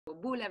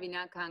Bula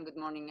Vinaka, and good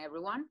morning,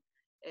 everyone.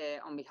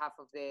 On behalf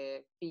of the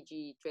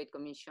Fiji Trade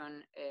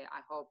Commission, I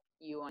hope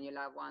you and your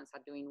loved ones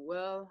are doing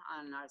well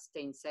and are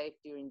staying safe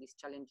during these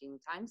challenging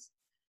times.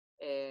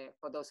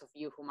 For those of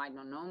you who might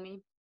not know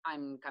me,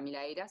 I'm Camila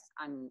Eiras.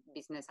 I'm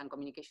Business and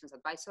Communications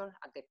Advisor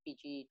at the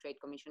Fiji Trade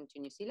Commission to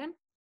New Zealand.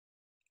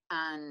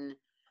 And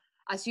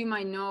as you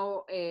might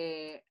know,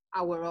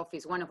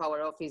 one of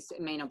our office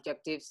main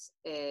objectives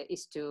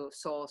is to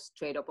source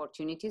trade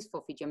opportunities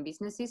for Fijian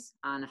businesses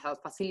and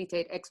help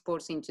facilitate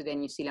exports into the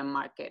New Zealand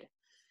market.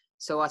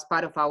 So as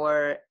part of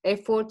our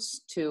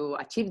efforts to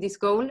achieve this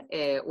goal,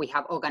 we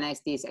have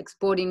organized this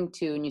Exporting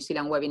to New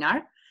Zealand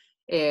webinar,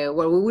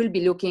 where we will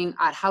be looking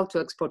at how to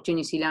export to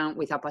New Zealand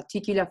with a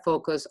particular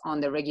focus on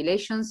the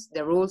regulations,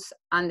 the rules,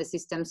 and the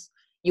systems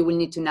you will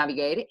need to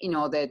navigate in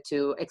order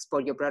to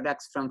export your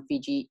products from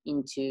Fiji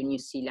into New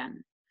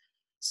Zealand.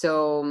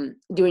 So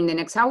during the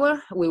next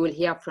hour, we will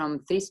hear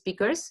from 3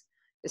 speakers,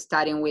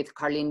 starting with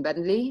Carleen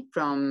Bentley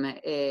from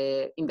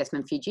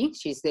Investment Fiji.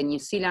 She's the New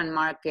Zealand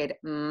Market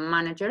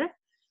Manager,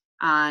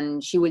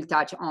 and she will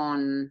touch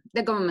on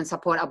the government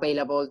support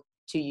available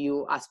to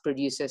you as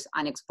producers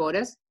and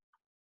exporters.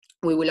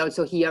 We will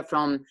also hear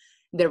from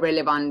the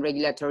relevant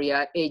regulatory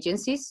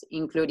agencies,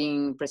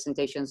 including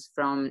presentations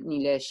from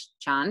Nilesh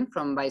Chand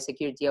from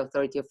Biosecurity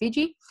Authority of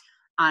Fiji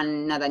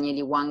and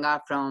Nacanieli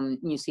G from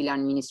New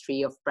Zealand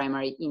Ministry of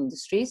Primary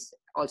Industries,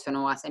 also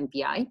known as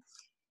MPI.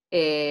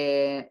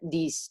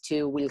 These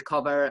two will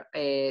cover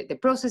the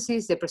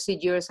processes, the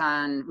procedures,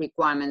 and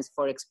requirements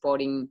for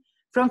exporting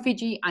from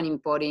Fiji and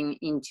importing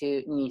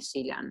into New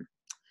Zealand.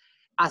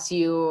 As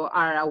you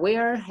are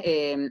aware,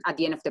 at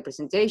the end of the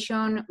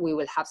presentation, we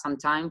will have some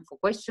time for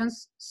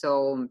questions.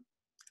 So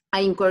I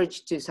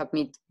encourage to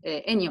submit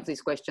any of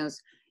these questions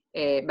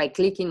by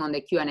clicking on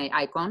the Q&A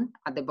icon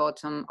at the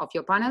bottom of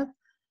your panel.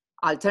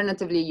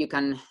 Alternatively, you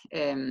can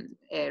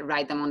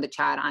write them on the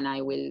chat, and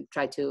I will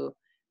try to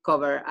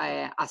cover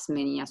as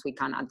many as we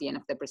can at the end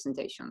of the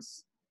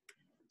presentations.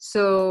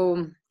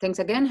 So thanks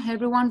again,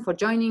 everyone, for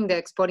joining the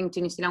Exporting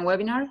to New Zealand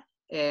webinar.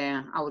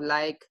 I would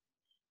like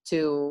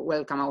to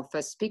welcome our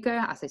first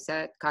speaker, as I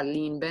said,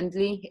 Carleen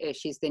Bentley.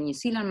 She's the New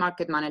Zealand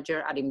Market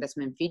Manager at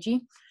Investment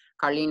Fiji.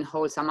 Carleen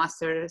holds a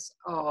Master's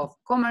of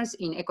Commerce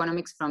in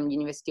Economics from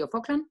University of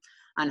Auckland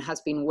and has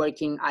been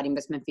working at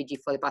Investment Fiji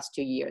for the past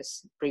 2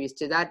 years. Previous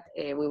to that,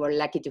 we were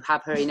lucky to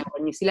have her in our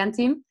New Zealand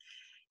team.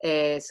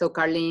 So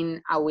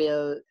Carleen, I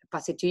will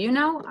pass it to you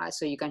now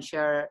so you can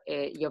share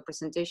your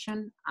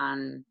presentation,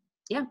 and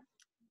yeah,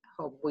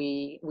 hope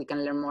we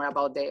can learn more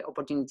about the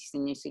opportunities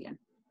in New Zealand.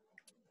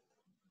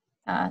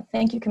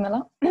 Thank you,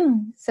 Camilla.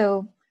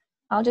 So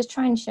I'll just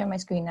try and share my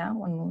screen now,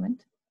 one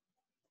moment.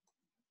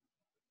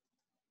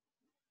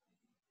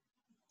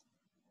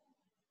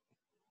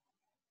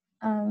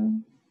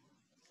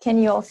 Can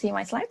you all see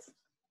my slides?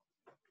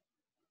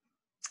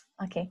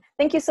 Okay,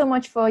 thank you so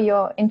much for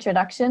your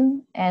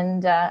introduction.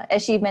 And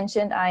as she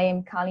mentioned, I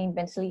am Carleen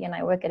Bentley and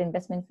I work at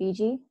Investment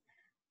Fiji.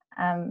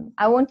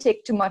 I won't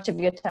take too much of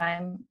your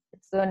time.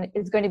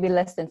 It's going to be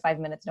less than 5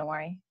 minutes, don't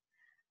worry.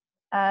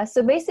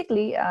 So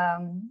basically,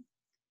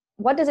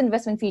 what does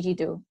Investment Fiji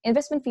do?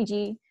 Investment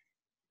Fiji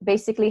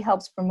basically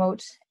helps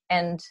promote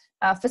and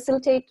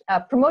facilitate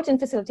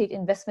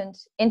investment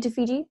into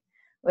Fiji,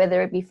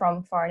 whether it be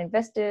from foreign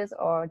investors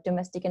or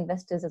domestic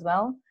investors as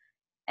well,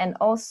 and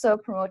also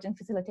promote and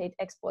facilitate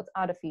exports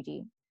out of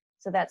Fiji.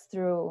 So that's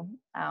through,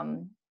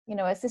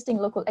 assisting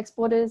local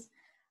exporters,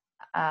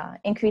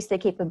 increase their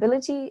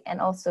capability,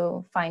 and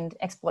also find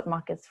export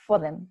markets for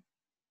them.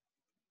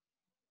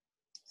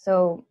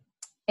 So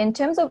in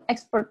terms of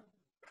export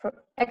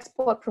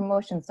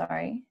promotion,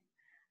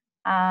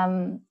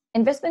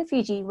 Investment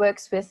Fiji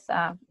works with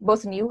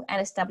both new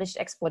and established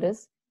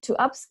exporters to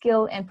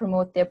upskill and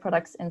promote their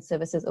products and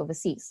services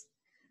overseas.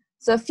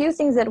 So a few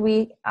things that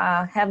we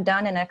have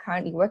done and are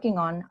currently working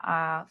on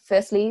are,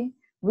 firstly,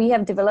 we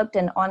have developed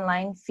an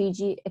online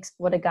Fiji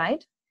exporter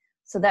guide.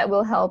 So that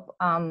will help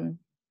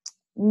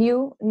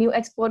new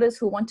exporters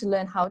who want to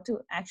learn how to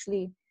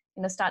actually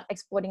start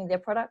exporting their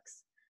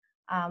products.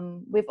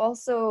 We've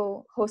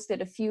also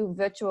hosted a few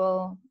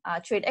virtual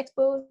trade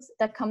expos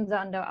that comes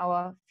under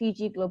our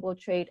Fiji Global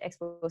Trade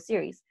Expo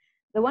series.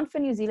 The one for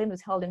New Zealand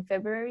was held in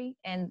February,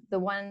 and the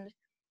one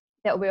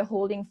that we're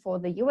holding for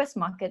the US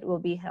market will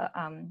be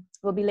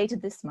later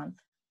this month.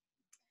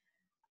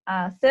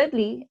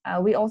 Thirdly,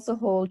 we also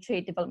hold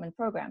trade development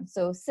programs.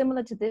 So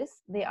similar to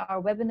this, they are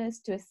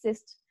webinars to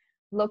assist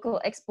local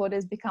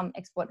exporters become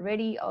export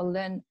ready or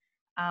learn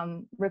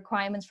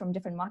requirements from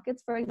different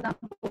markets. For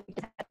example, we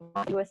had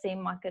the USA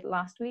market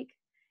last week.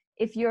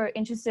 If you're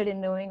interested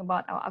in knowing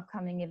about our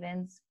upcoming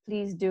events,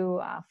 please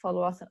do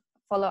follow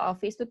our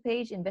Facebook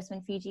page,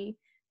 Investment Fiji,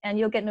 and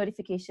you'll get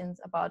notifications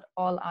about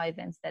all our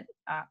events that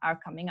are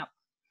coming up.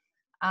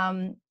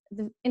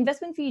 The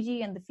Investment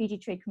Fiji and the Fiji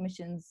Trade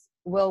Commissions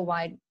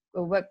worldwide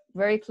will work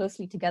very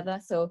closely together.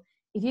 So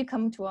if you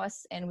come to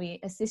us and we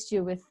assist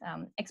you with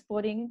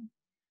exporting,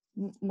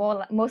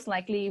 most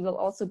likely we'll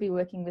also be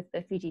working with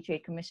the Fiji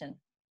Trade Commission.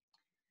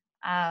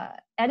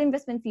 At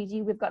Investment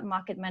Fiji, we've got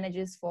market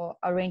managers for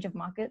a range of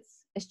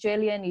markets: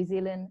 Australia, New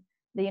Zealand,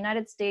 the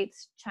United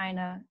States,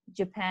 China,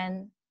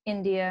 Japan,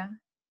 India,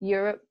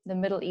 Europe, the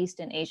Middle East,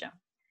 and Asia.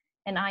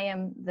 And I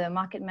am the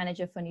market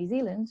manager for New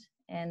Zealand,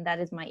 and that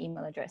is my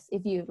email address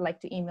if you'd like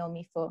to email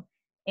me for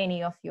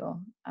any of your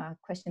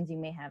questions you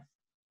may have.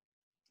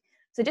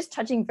 So just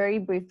touching very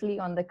briefly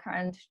on the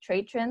current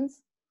trade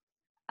trends.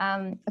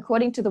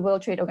 According to the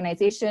World Trade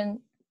Organization,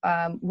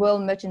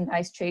 world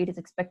merchandise trade is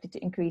expected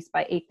to increase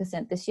by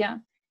 8% this year,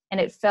 and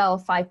it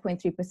fell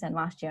 5.3%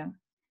 last year.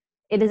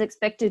 It is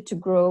expected to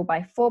grow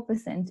by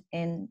 4%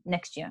 in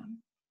next year.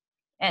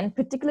 And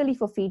particularly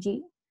for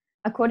Fiji,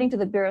 according to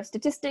the Bureau of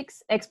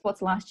Statistics,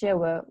 exports last year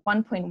were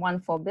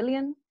 1.14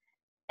 billion,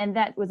 and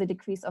that was a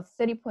decrease of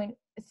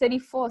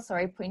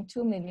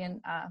 34.2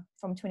 million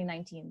from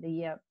 2019, the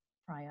year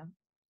prior.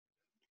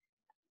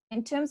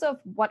 In terms of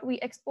what we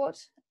export,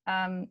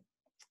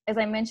 as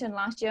I mentioned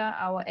last year,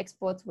 our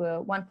exports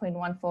were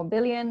 1.14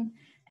 billion,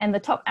 and the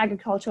top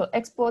agricultural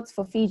exports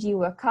for Fiji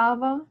were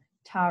kava,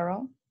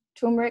 taro,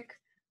 turmeric,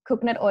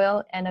 coconut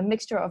oil, and a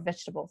mixture of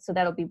vegetables. So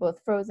that'll be both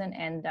frozen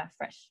and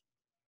fresh.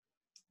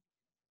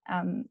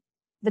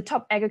 The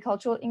top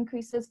agricultural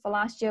increases for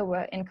last year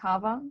were in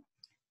kava,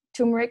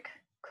 turmeric,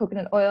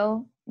 coconut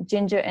oil,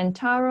 ginger, and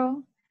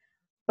taro.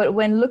 But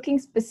when looking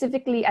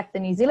specifically at the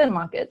New Zealand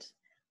market,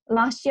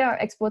 last year our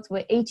exports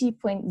were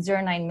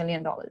 $80.09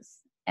 million.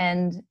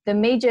 And the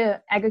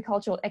major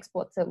agricultural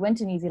exports that went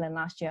to New Zealand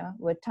last year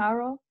were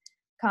taro,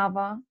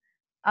 kava,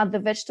 other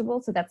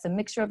vegetables, so that's a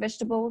mixture of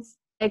vegetables,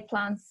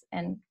 eggplants,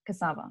 and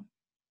cassava.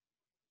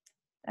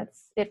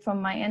 That's it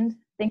from my end.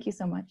 Thank you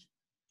so much.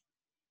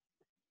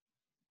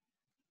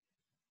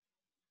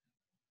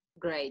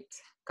 Great,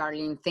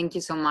 Carlene, thank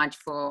you so much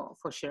for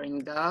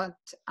sharing that.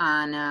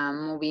 And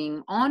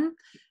moving on,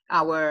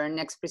 our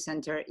next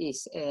presenter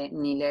is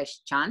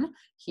Nilesh Chand.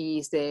 He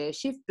is the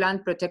Chief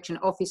Plant Protection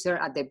Officer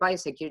at the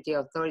Biosecurity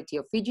Authority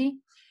of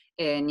Fiji.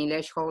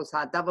 Nilesh holds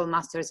a double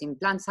master's in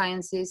plant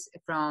sciences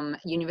from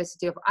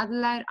University of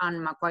Adelaide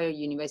and Macquarie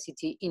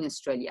University in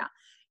Australia.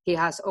 He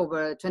has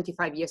over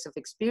 25 years of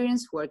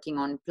experience working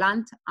on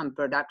plant and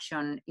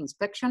production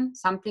inspection,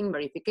 sampling,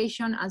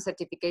 verification, and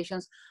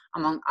certifications,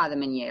 among other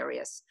many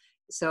areas.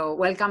 So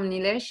welcome,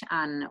 Nilesh,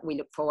 and we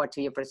look forward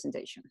to your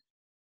presentation.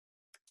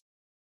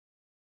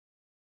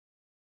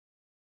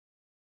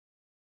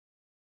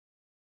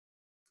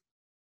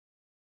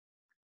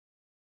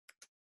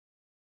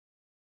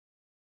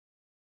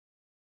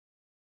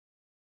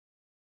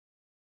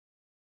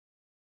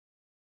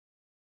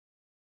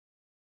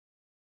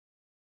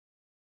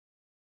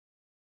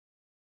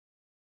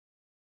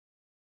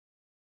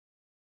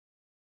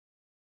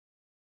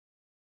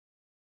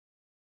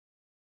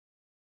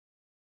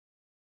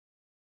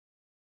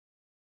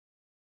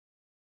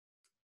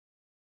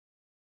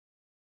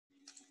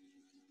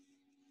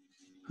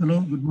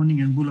 Hello, good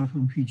morning, and Bula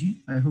from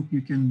Fiji. I hope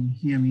you can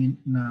hear me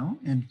now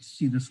and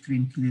see the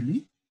screen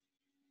clearly.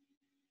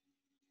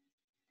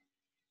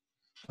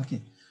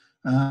 Okay,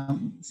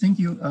 thank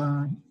you,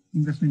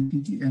 Investment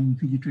Fiji and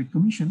Fiji Trade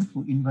Commission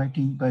for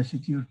inviting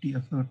Biosecurity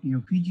Authority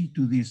of Fiji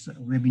to this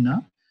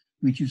webinar,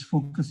 which is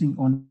focusing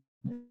on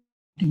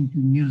to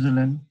New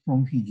Zealand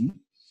from Fiji.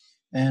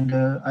 And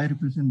I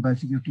represent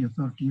Biosecurity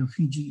Authority of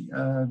Fiji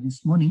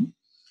this morning.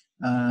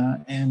 As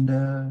in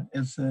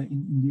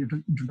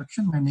the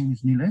introduction, my name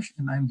is Nilesh,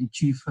 and I'm the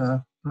Chief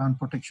Plant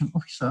Protection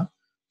Officer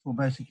for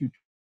Biosecurity.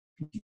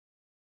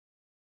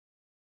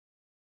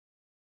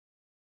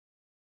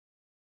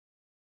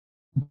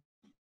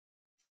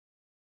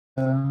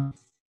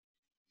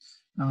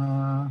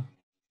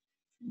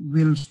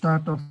 We'll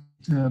start off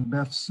with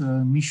BEF's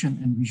mission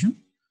and vision.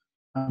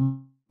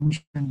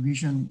 Mission and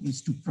vision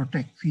is to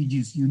protect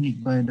Fiji's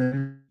unique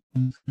biodiversity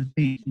and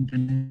facilitate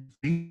international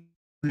trade,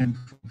 and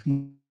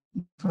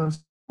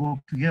first work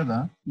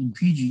together in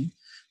Fiji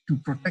to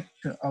protect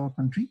our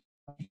country,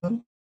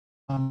 people,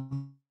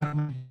 and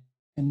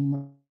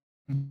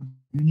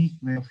unique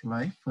way of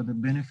life for the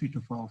benefit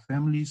of our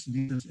families,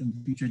 leaders, and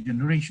future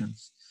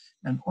generations.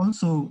 And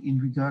also in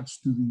regards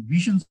to the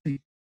vision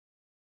statement,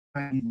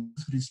 the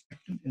most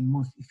respected and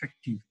most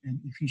effective and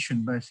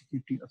efficient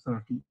biosecurity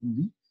authority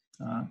in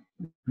the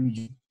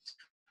region.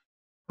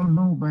 We all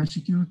know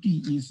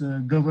biosecurity is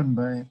governed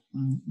by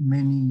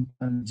many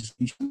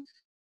legislation.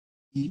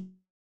 The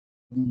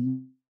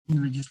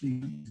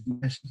legislation is the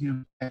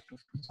Biosecurity Act of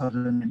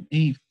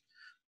 2008,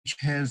 which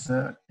has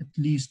at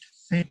least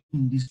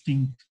 13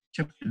 distinct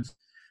chapters.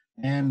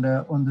 And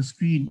on the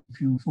screen, if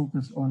you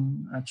focus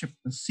on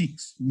chapter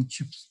 6,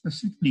 which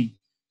specifically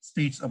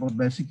states about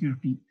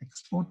biosecurity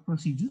export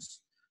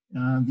procedures,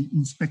 the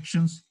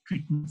inspections,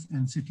 treatments,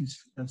 and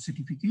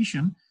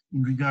certification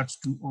in regards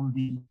to all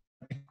the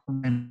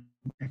export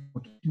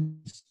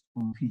activities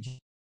from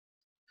Fiji.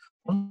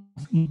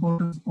 Of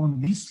importance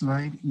on this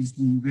slide is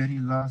the very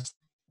last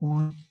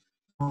point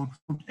about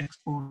food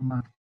export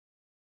market.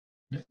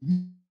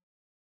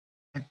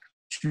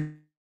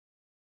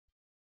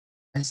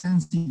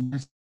 Licensing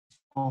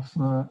of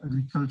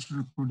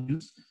agricultural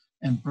produce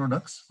and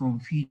products from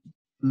Fiji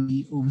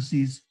the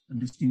overseas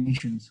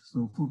destinations.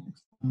 So food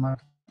export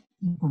market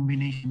in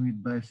combination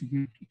with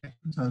Biosecurity Act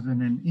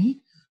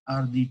 2008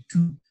 are the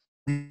two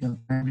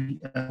primary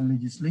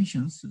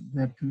legislations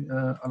that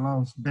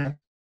allows that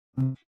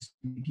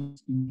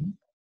activities in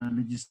the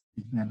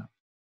legislative manner.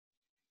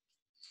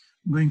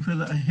 Going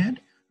further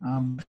ahead,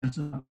 there's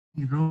a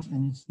role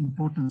and its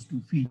importance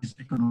to Fiji's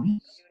economy,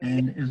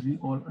 and as we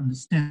all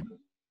understand.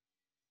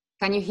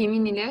 Can you hear me,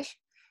 Nilesh?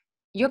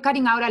 You're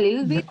cutting out a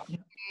little bit. Yeah.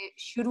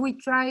 Should we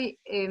try,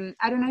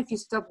 I don't know if you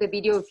stop the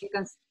video, if you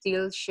can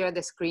still share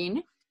the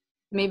screen.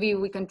 Maybe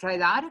we can try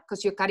that,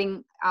 because you're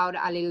cutting out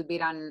a little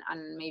bit and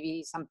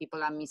maybe some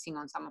people are missing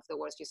on some of the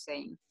words you're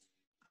saying.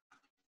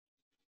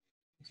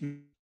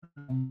 Okay.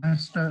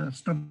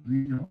 Stop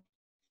video.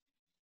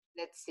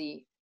 Let's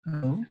see.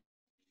 Hello?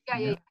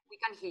 Yeah, we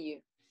can hear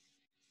you.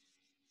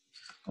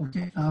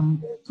 Okay,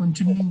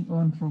 continuing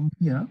on from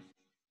here,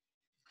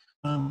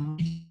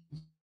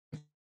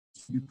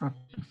 be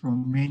protected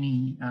from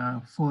many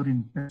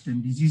foreign pests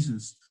and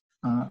diseases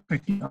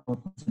affecting our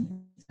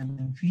person.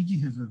 And Fiji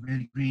has a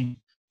very green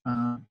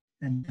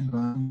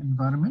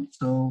environment,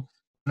 so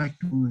I'd like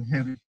to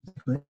have it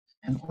that way.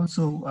 And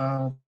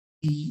also,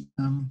 we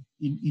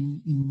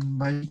in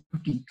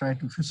Biosecurity try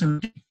to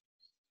facilitate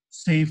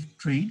safe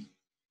trade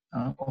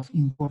of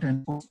import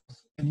and export of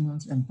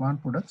animals and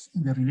plant products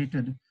and the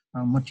related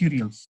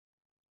materials.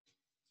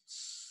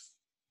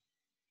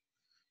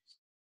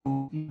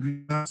 So in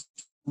regards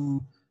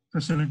to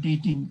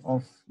facilitating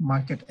of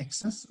market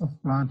access of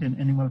plant and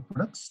animal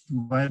products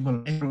to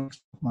viable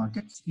agro-export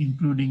markets,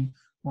 including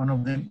one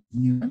of them,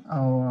 New Zealand,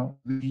 our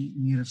very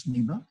nearest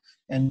neighbor,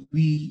 and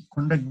we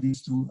conduct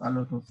this through a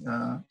lot of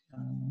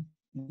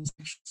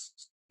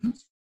inspections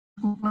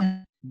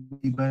complying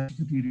with the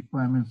biosecurity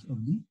requirements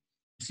of the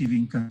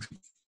receiving country.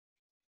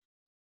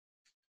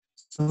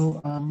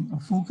 So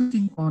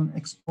focusing on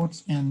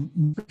exports and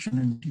inspection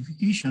and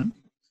certification,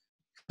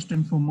 first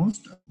and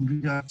foremost, in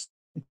regards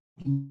to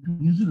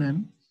New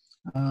Zealand,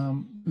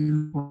 we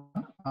will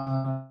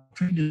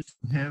traders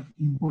to have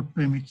import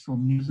permits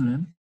from New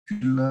Zealand,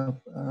 which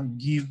will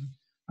give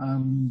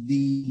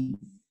the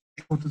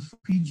exporters for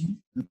Fiji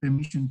the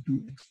permission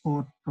to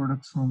export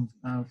products from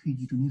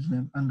Fiji to New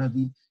Zealand under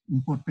the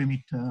import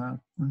permit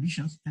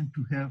conditions, and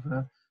to have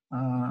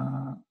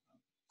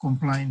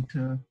compliant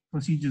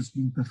procedures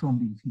being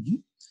performed in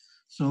Fiji.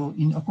 So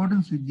in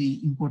accordance with the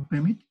import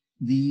permit,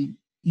 the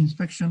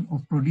inspection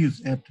of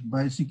produce at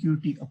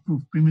biosecurity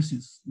approved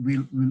premises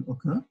will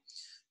occur.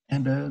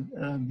 And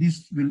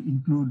this will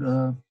include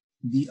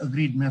the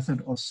agreed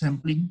method of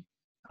sampling,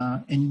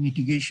 any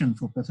mitigation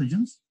for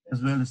pathogens,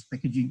 as well as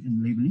packaging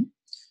and labeling.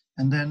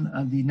 And then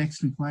the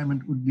next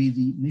requirement would be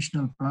the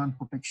National Plant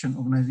Protection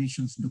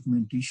Organization's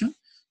documentation.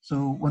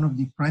 So one of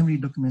the primary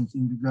documents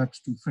in regards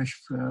to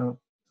fresh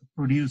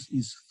produce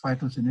is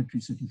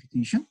phytosanitary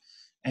certification.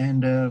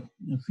 And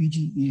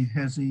Fiji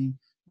has a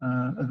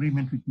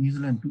agreement with New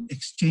Zealand to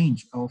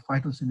exchange our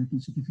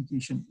phytosanitary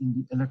certification in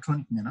the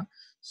electronic manner.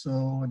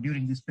 So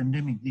during this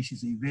pandemic, this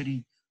is a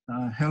very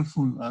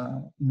helpful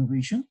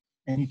innovation,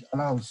 and it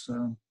allows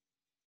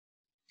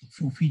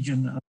for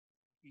Fijian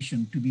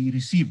to be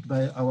received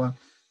by our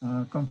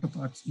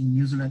counterparts in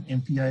New Zealand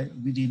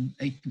MPI within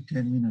 8 to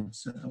 10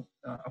 minutes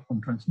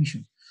upon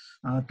transmission.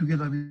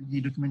 Together with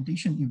the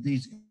documentation, if there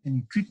is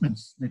any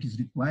treatments that is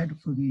required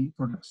for the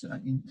products,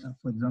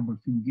 for example,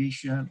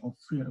 fumigation or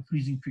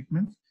freezing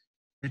treatments,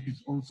 that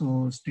is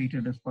also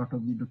stated as part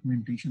of the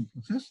documentation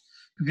process,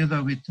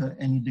 together with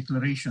any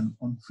declaration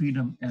on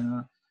freedom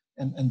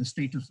and the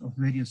status of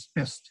various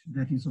pests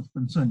that is of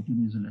concern to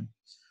New Zealand.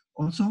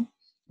 Also,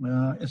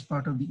 as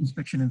part of the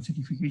inspection and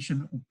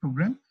certification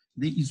program,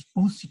 there is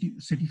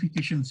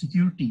post-certification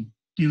security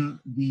till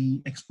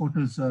the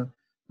exporters'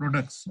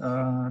 products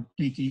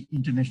take an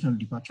international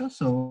departure.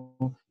 So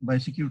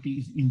biosecurity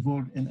is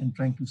involved and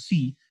trying to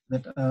see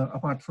that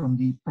apart from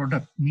the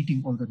product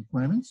meeting all the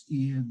requirements,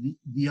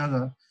 the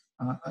other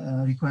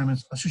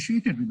requirements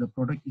associated with the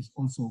product is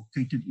also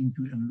catered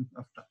into and looked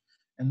after.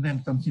 And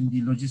then comes in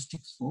the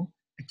logistics for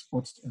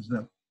exports as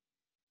well.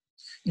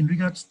 In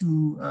regards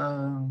to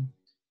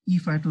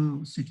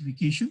e-phyto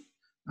certification,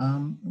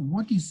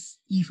 what is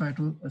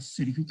e-phyto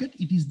certificate?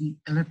 It is the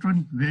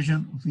electronic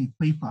version of a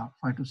paper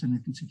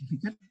phytosanitary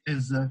certificate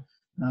as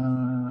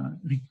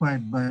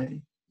required by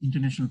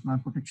International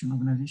Plant Protection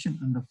Organization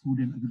and the Food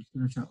and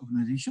Agriculture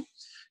Organization.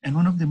 And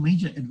one of the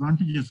major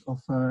advantages of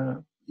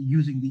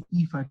using the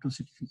e-phyto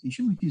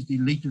certification, which is the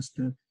latest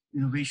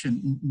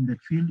innovation in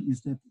that field,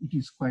 is that it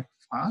is quite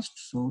fast.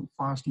 So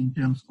fast in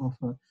terms of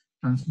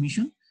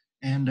transmission,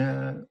 and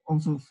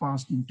also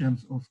fast in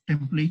terms of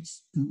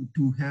templates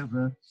to have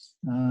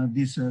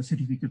these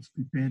certificates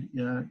prepared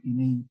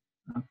in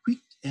a quick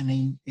and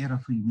an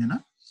error-free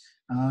manner.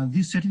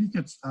 These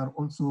certificates are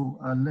also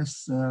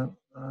less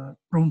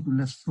prone to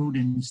less fraud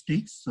and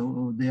mistakes,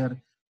 so they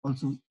are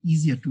also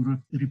easier to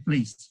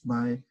replace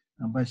by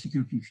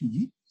Biosecurity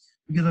Fiji.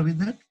 Together with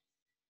that,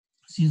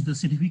 since the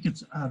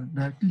certificates are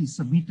directly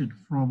submitted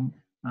from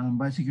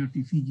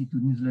Biosecurity Fiji to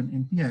New Zealand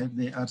MPI,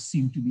 they are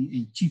seen to be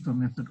a cheaper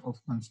method of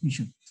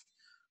transmission.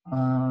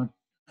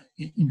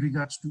 In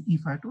regards to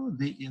ePhyto,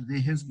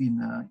 there has been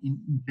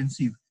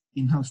intensive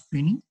in-house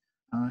training,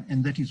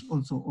 and that is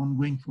also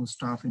ongoing for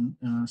staff and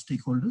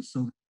stakeholders.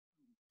 So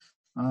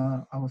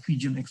our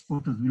Fijian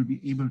exporters will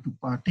be able to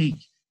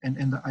partake,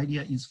 and the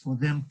idea is for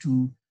them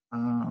to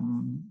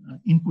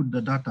input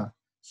the data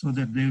so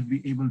that they will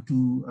be able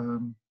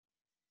to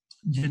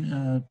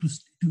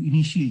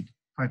initiate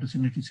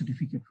phytosanitary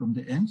certificate from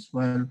the ends,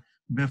 while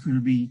BEF will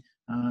be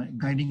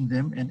guiding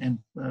them and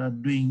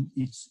doing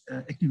its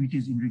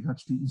activities in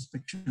regards to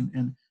inspection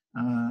and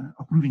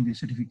approving the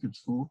certificates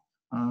for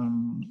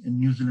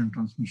New Zealand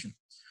transmission.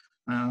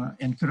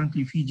 And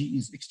currently Fiji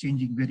is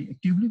exchanging very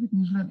actively with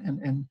New Zealand,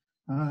 and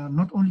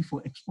not only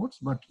for exports,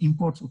 but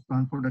imports of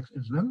plant products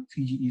as well.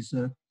 Fiji is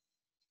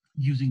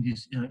using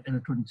this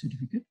electronic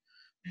certificate,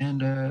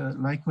 and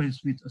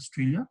likewise with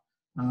Australia.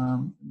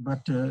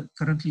 But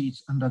currently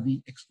it's under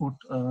the export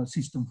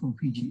system from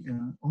Fiji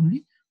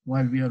only,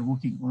 while we are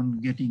working on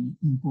getting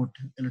import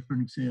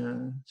electronic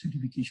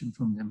certification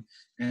from them.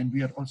 And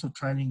we are also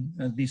trialing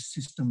this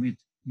system with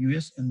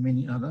US and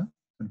many other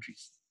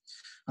countries.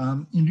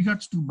 In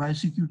regards to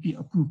biosecurity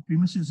approved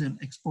premises and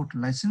export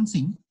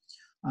licensing,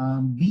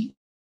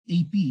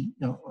 BAP,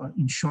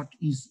 in short,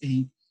 is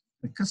a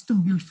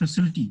custom-built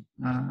facility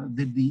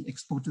that the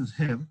exporters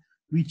have,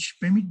 which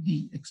permit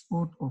the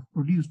export of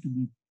produce to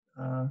be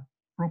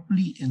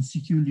properly and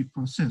securely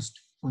processed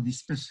for the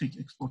specific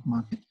export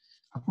market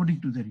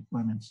according to the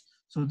requirements.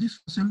 So this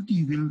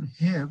facility will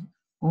have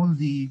all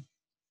the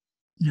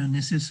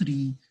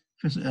necessary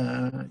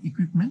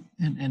equipment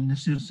and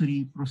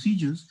necessary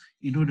procedures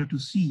in order to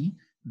see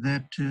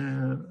that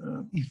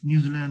if New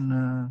Zealand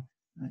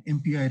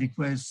MPI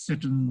requires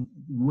certain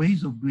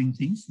ways of doing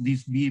things,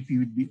 this BAP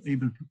would be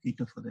able to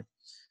cater for that.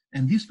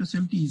 And this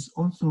facility is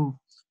also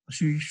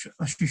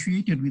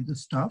associated with the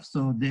staff,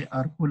 so they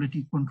are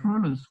quality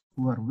controllers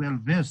who are well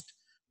versed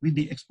with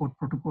the export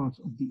protocols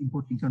of the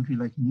importing country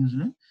like New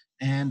Zealand,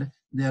 and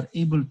they are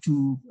able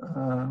to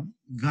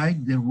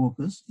guide their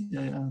workers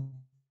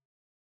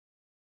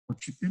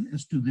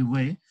as to the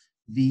way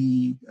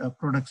the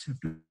products have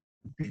to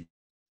pay.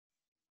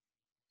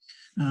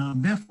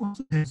 BEF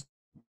also has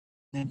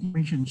an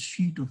information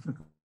sheet of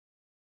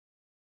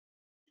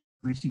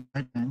basic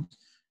guidelines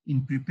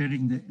in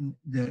preparing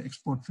their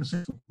export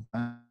facility,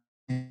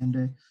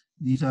 and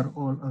these are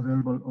all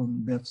available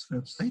on BEF's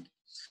website.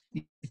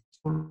 This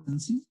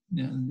expense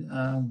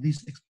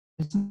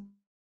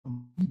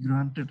will be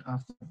granted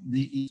after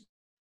the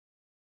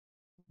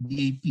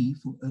BAP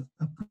for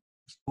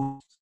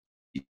export,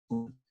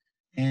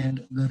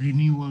 and the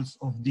renewals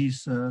of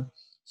these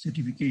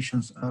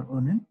certifications are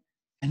on an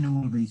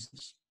annual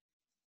basis.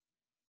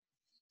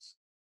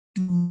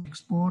 To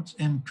exports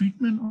and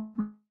treatment,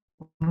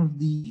 one of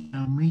the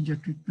major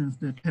treatments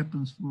that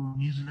happens for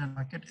New Zealand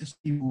market is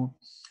for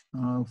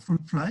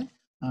fruit fly,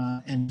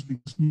 and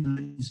because New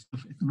Zealand is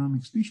of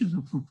economic species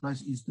of fruit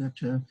flies, is that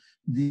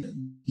the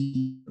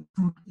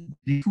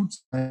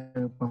fruits,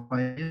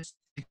 papayas,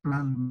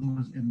 eggplant,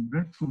 mangoes, and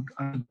breadfruit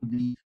are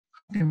the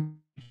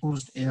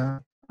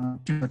post-air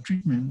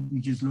treatment,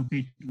 which is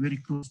located very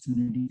close to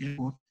the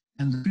airport,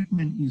 and the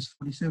treatment is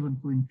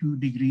 47.2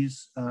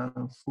 degrees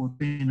for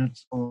 10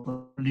 minutes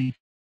or early,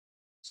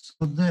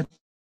 so that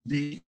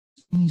the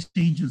any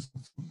stages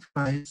of fruit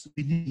flies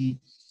within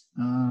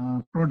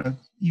the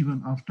product,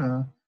 even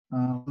after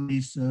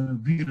these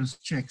vigorous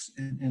checks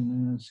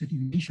and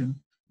certification,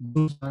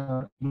 those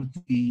are able to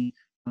be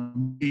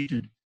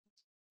mitigated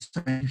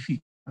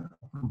scientific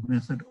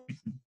method of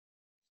treatment.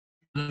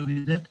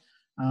 With that,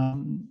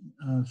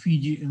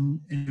 Fiji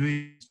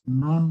enjoys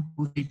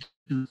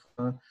non-potato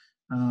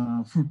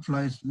fruit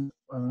flies with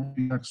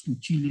regards to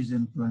chilies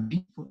and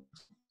plantain.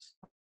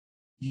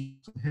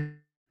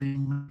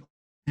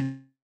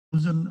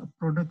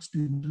 Products to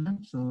New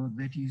Zealand, so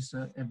that is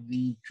at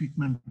the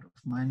treatment of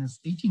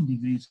 -18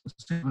 degrees for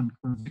 7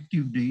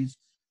 consecutive days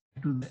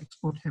to the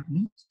export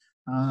happening.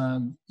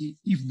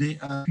 If they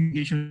are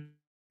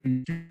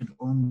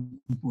on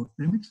import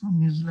permits from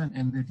New Zealand,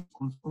 and that is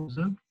also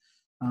observed.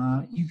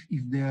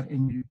 If there are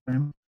any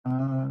requirements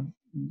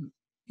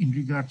in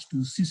regards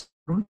to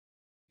system,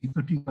 in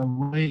particular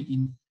way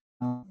in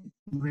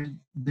where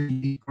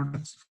the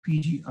products of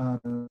Fiji are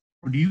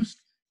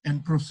produced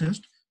and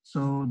processed,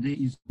 so there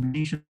is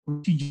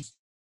procedures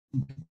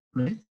in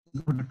play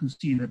in order to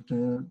see that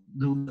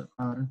those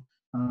are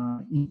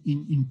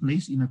in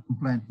place in a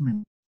compliant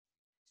manner.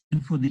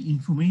 And for the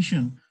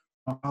information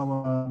of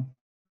our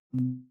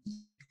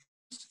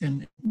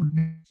and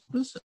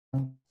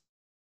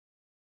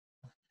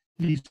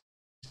please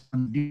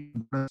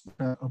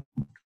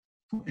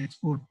for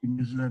export in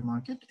New Zealand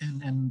market,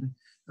 and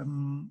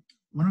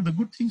one of the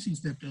good things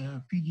is that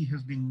Fiji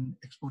has been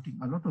exporting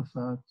a lot of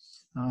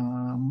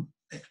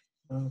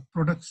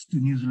products to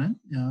New Zealand,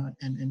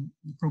 and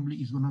probably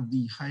is one of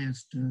the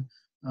highest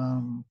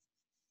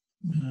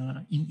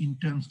in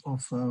terms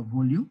of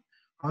volume.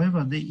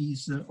 However, there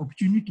is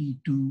opportunity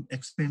to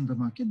expand the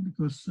market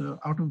because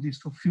out of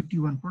these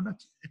 51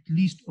 products, at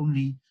least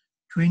only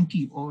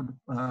 20 odd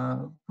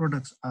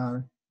products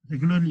are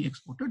regularly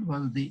exported,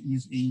 while there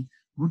is a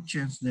good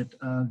chance that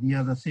the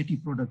other 30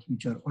 products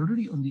which are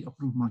already on the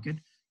approved market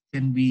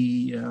can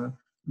be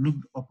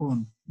looked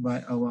upon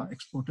by our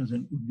exporters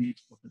and would-be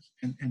exporters.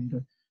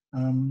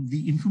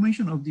 The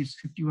information of these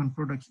 51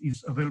 products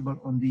is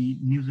available on the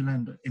New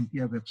Zealand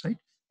MPI website,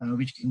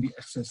 which can be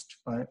accessed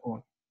by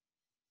all.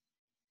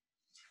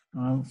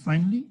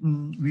 Finally,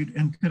 we'd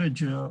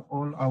encourage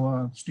all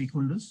our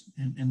stakeholders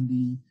and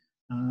the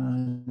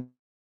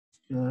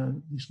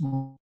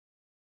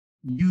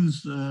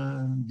use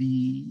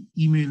the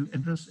email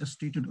address as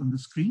stated on the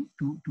screen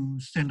to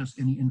send us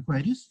any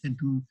inquiries and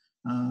to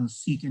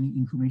seek any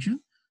information.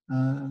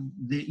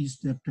 There is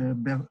that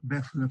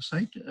BEF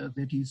website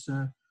that is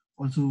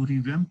also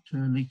revamped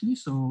lately,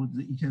 so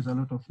it has a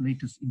lot of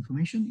latest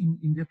information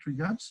in that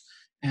regards,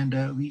 and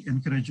we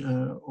encourage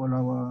all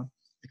our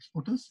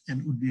exporters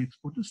and would-be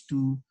exporters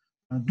to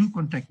do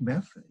contact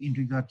BEF in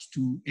regards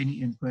to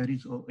any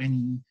inquiries or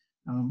any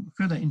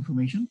further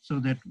information, so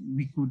that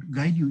we could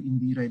guide you in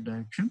the right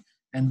direction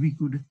and we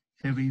could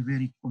have a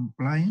very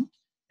compliant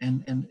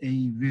and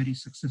a very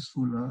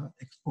successful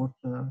export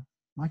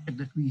market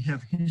that we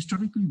have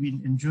historically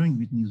been enjoying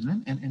with New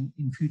Zealand, and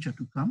in future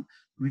to come,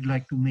 we'd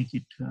like to make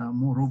it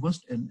more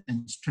robust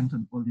and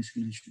strengthen all this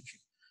relationship.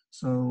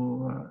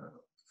 So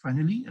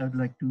finally, I'd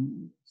like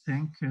to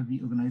thank the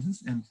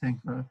organizers and thank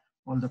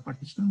all the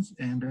participants,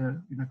 and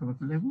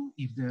level,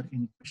 if there are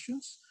any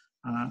questions,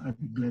 I'd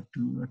be glad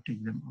to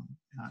take them on,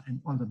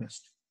 and all the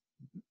best.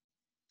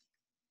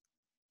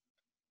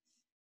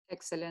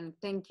 Excellent.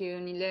 Thank you,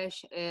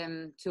 Nilesh.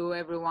 To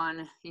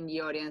everyone in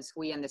the audience,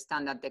 we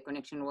understand that the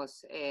connection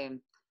was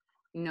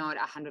not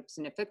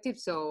 100% effective,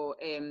 so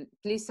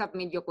please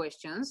submit your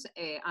questions,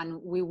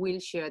 and we will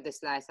share the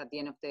slides at the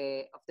end of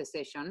the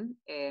session.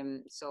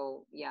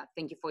 So yeah,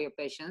 thank you for your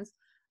patience.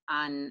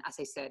 And as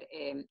I said,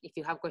 if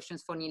you have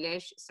questions for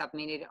Nilesh,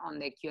 submit it on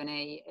the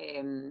Q&A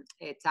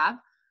tab,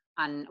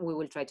 and we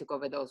will try to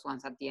cover those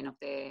ones at the end of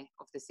the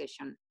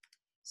session.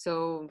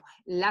 So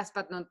last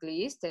but not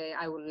least,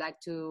 I would like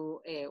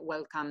to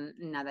welcome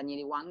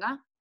Nacanieli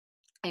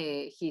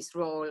G. His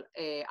role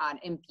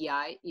at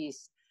MPI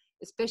is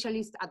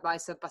Specialist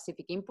Advisor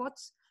Pacific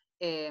Imports.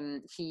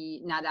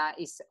 Nada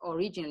is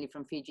originally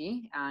from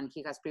Fiji, and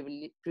he has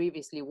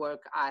previously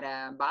worked at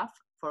BAF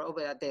for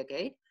over a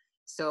decade.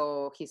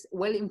 So he's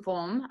well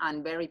informed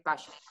and very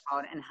passionate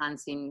about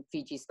enhancing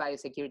Fiji's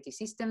biosecurity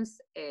systems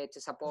to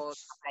support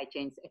supply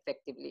chains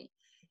effectively.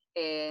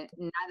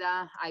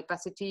 Nada, I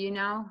pass it to you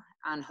now,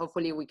 and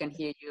hopefully we can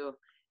hear you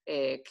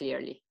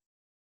clearly.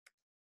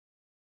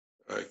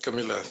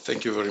 Camilla,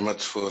 thank you very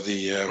much for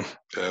the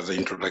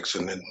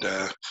introduction, and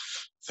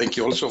thank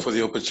you also for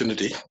the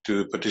opportunity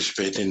to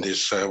participate in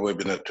this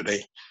webinar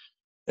today.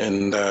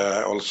 And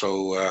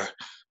also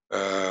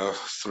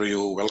through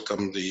you,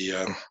 welcome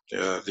the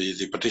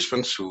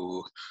participants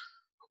who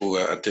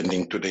are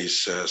attending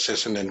today's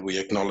session, and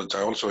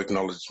I also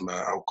acknowledge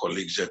our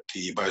colleagues at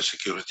the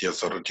Biosecurity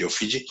Authority of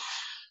Fiji,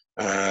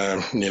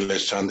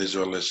 Nilesh Chand, as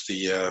well as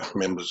the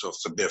members of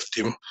the BEF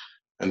team,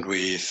 and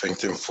we thank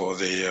them for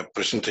their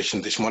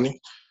presentation this morning.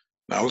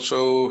 I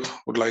also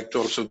would like to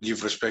also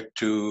give respect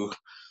to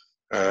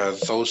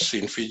those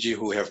in Fiji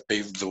who have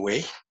paved the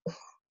way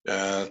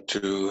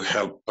to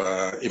help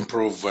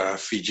improve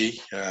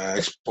Fiji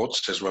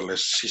exports as well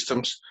as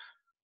systems,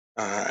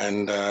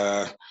 and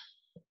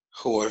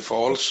who have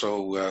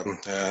also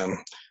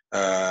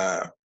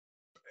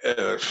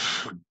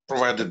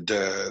provided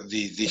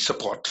the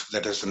support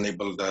that has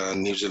enabled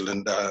New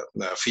Zealand,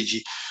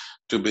 Fiji,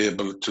 to be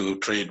able to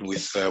trade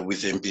with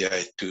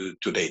MPI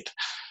to date.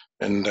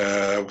 And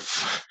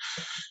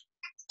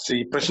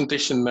the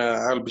presentation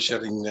I'll be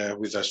sharing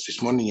with us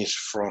this morning is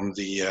from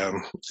the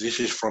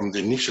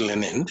New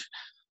Zealand end.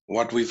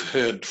 What we've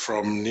heard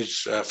from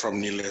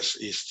Nilesh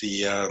is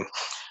the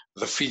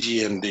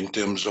Fiji end in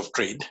terms of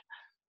trade.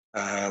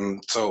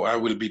 So I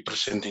will be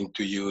presenting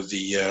to you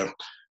the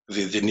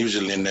New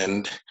Zealand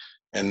end,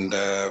 and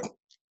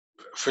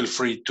feel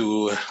free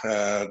to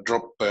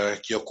drop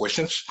your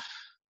questions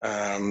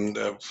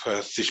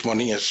this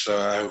morning as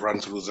I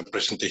run through the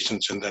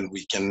presentations, and then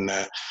we can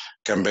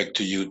come back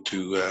to you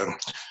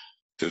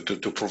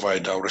to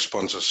provide our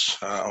responses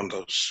on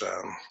those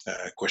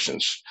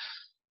questions.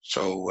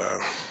 So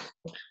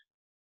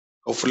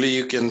hopefully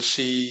you can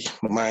see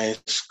my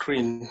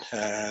screen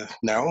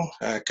now.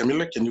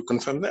 Camilla, can you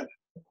confirm that?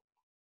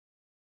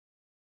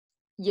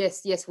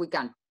 Yes, we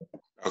can.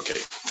 Okay,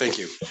 thank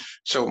you.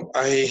 So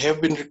I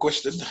have been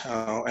requested,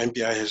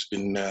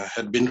 MPI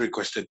had been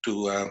requested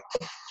to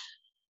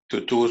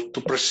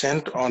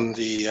present on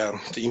the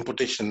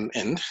importation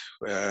end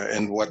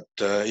and what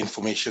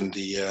information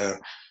the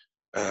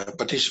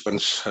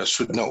participants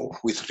should know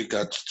with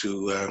regards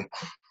to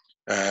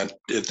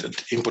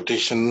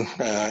importation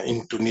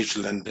into New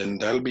Zealand.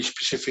 And I'll be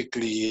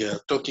specifically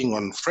talking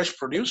on fresh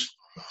produce,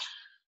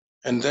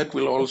 And that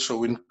will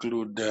also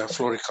include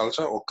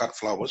floriculture or cut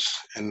flowers,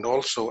 and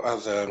also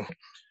other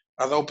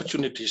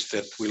opportunities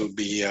that will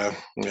be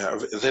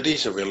that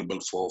is available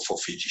for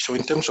Fiji. So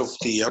in terms of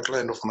the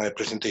outline of my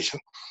presentation,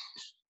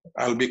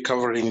 I'll be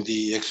covering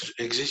the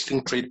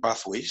existing trade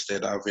pathways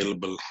that are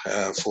available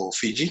for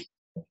Fiji.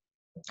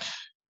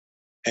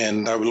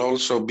 And I will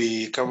also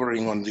be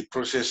covering on the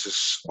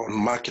processes on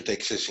market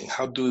accessing.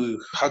 How do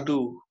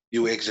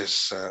you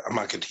access a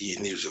market here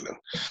in New Zealand?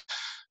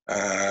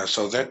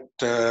 So that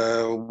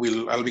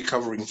I'll be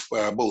covering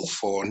both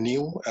for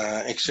new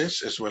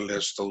access as well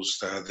as those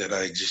that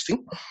are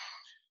existing.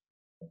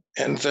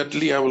 And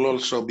thirdly, I will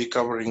also be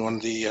covering on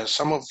the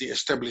some of the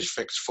established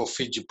facts for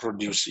Fiji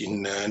produce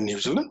in New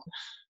Zealand.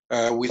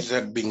 With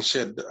that being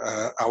said,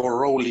 our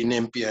role in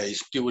MPI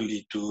is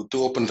purely to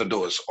open the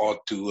doors or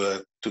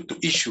to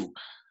issue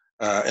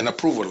an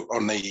approval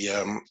on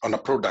a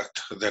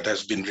product that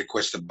has been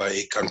requested by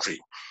a country.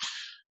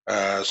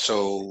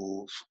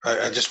 So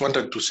I just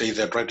wanted to say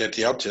that right at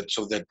the outset,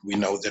 so that we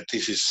know that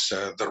this is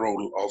the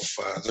role of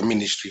the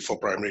Ministry for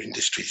Primary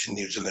Industries in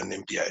New Zealand,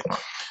 MPI.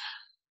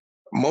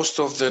 Most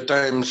of the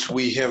times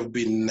we have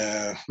been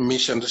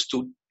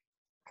misunderstood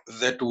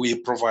that we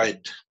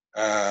provide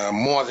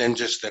more than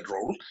just that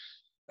role,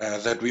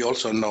 that we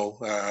also know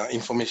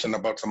information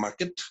about the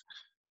market,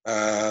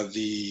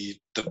 the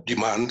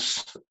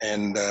demands,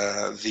 and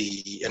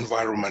the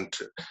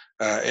environment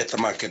at the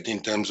market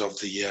in terms of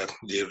the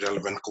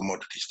relevant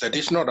commodities. That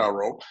is not our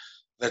role.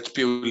 That's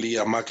purely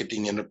a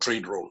marketing and a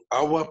trade role.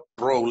 Our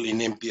role in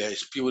MPI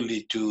is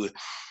purely to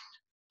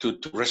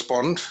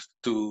respond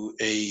to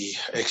a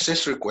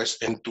access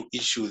request and to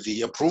issue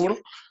the approval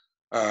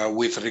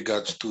with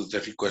regards to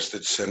the request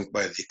that's sent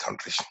by the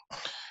countries.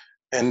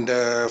 And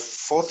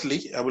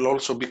fourthly, I will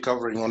also be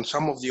covering on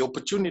some of the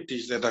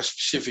opportunities that are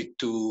specific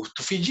to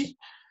Fiji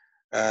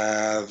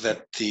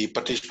that the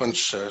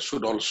participants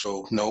should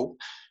also know.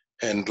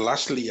 And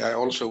lastly, I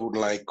also would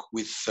like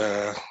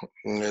to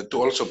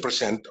also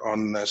present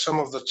on some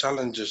of the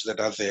challenges that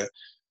are there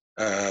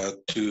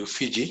to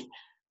Fiji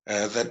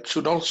that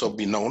should also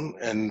be known,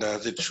 and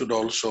that should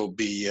also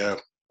be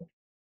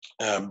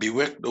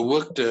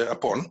worked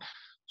upon,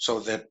 so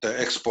that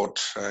export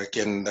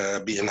can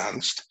be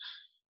enhanced,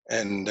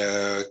 and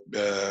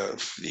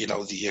you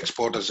know, the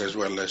exporters as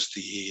well as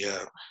the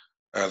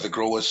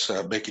growers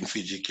back in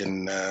Fiji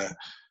can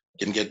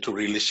get to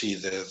really see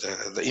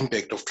the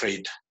impact of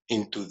trade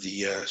into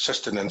the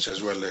sustenance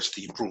as well as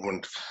the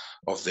improvement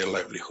of their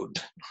livelihood.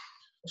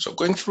 So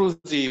going through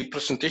the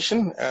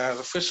presentation,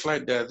 the first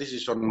slide, this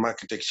is on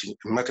market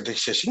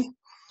accessing.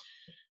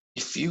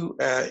 If you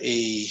are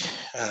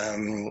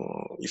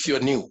if you are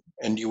new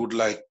and you would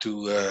like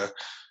to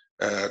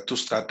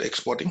start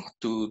exporting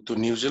to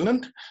New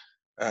Zealand,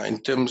 in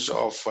terms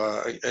of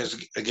as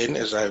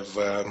I've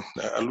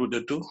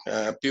alluded to,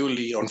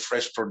 purely on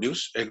fresh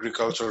produce,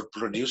 agricultural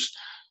produce,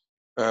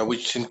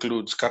 which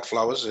includes cut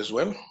flowers as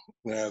well.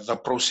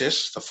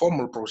 The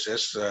formal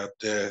process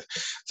that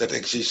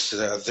exists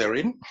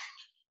therein.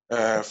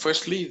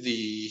 Firstly,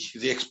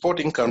 the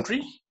exporting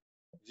country.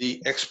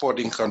 The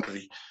exporting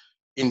country.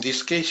 In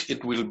this case,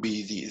 it will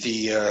be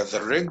the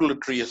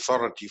regulatory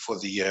authority for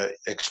the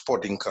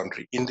exporting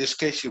country. In this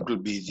case, it will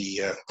be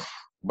the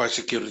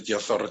Biosecurity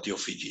Authority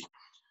of Fiji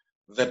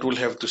that will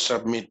have to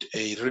submit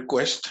a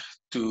request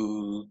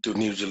to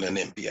New Zealand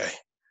MPI.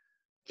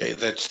 Okay,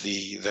 that's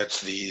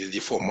the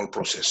formal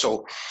process.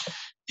 So,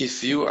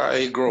 if you are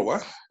a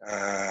grower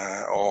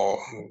or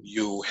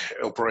you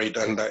operate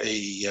under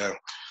a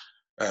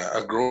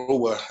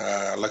grower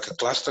like a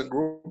cluster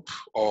group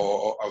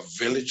or a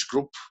village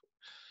group,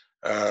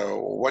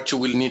 what you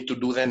will need to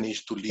do then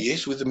is to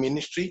liaise with the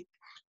ministry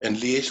and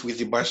liaise with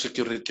the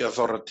Biosecurity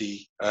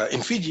Authority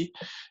in Fiji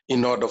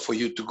in order for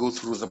you to go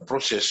through the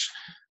process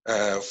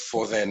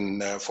for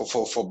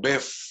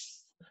BEF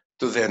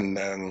to then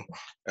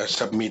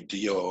submit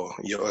your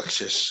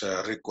access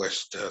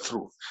request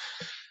through.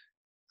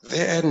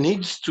 There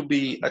needs to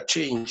be a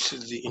change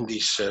in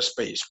this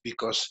space,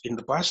 because in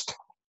the past,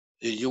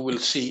 you will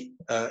see,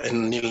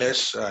 and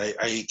Nilesh,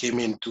 I came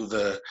into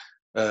the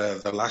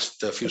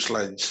last few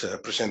slides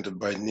presented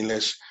by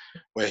Nilesh,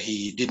 where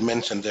he did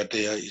mention that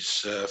there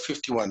is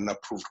 51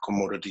 approved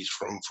commodities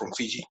from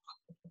Fiji.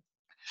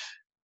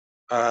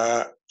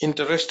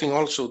 Interesting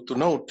also to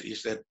note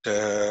is that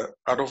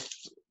out of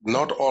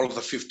not all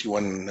the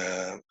 51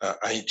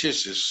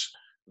 IHSs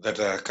that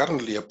are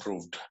currently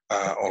approved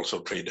are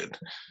also traded.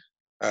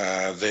 There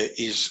are a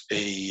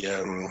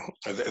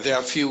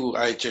few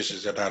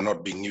IHSs that are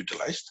not being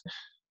utilized.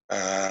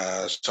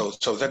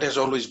 So that has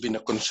always been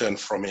a concern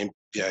from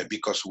MPI,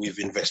 because we've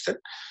invested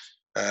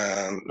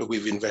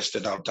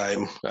our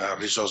time,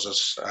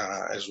 resources,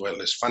 as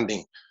well as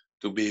funding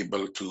to be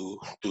able to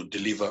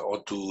deliver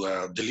or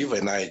to deliver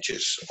an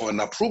IHS or an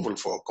approval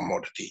for a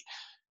commodity,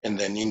 and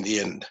then in the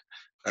end,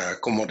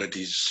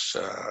 commodities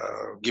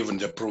given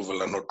the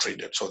approval are not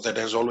traded. So that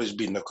has always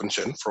been a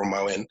concern from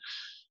our end.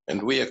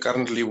 And we are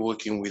currently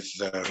working with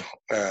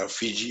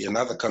Fiji and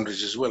other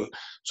countries as well,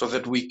 so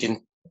that we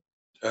can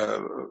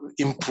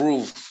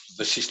improve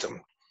the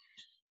system.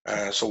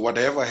 So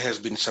whatever has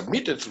been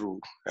submitted through,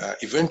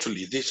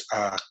 eventually these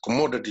are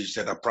commodities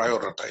that are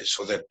prioritized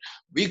so that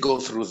we go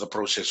through the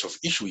process of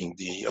issuing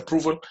the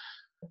approval.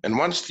 And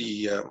once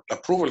the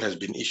approval has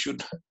been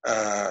issued,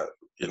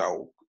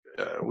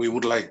 we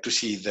would like to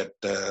see that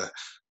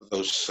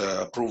those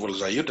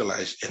approvals are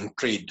utilized and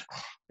trade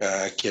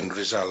can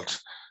result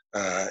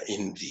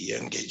in the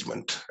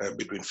engagement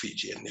between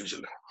Fiji and New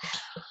Zealand.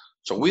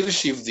 So we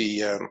receive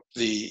the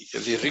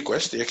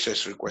request, the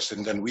access request,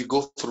 and then we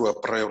go through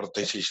a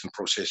prioritization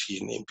process here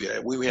in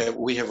MPI.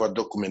 We have a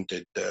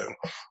documented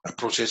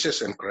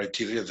processes and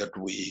criteria that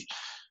we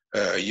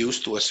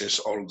use to assess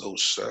all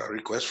those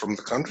requests from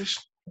the countries.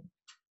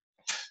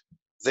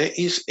 There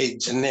is a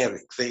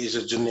generic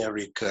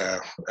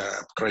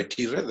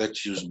criteria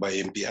that's used by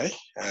MPI.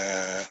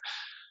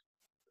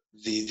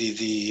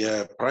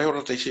 The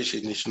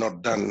prioritization is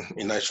not done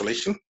in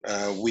isolation.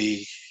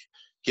 We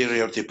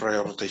carry out the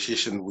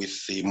prioritization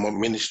with the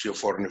Ministry of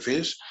Foreign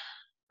Affairs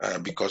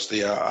because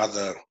there are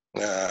other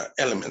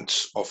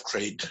elements of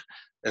trade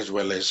as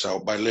well as our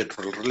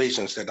bilateral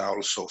relations that are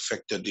also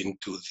factored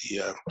into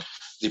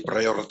the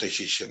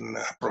prioritization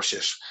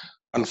process.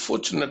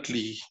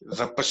 Unfortunately,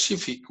 the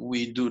Pacific,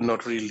 we do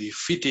not really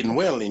fit in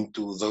well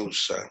into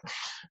those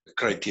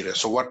criteria.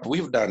 So what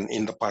we've done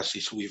in the past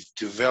is we've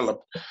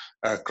developed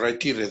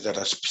criteria that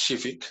are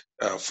specific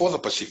for the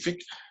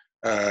Pacific,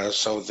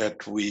 so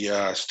that we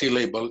are still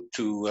able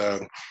to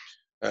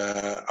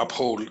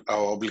uphold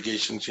our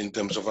obligations in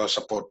terms of our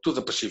support to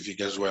the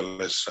Pacific, as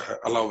well as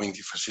allowing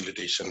the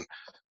facilitation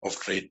of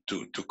trade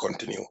to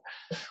continue.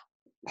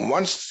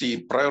 Once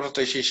the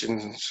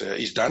prioritization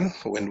is done,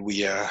 when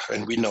we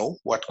know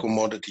what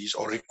commodities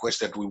or requests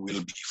that we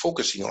will be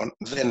focusing on,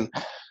 then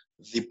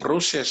the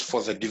process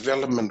for the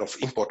development of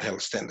import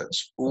health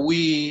standards.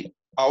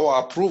 Our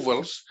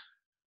approvals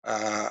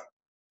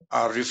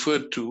are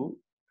referred to,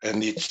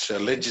 and it's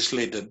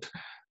legislated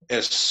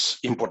as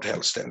import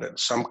health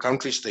standards. Some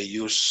countries, they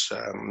use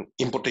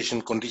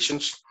importation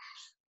conditions.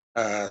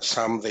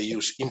 Some they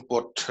use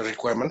import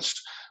requirements.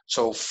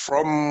 So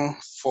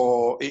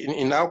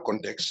in our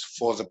context,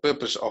 for the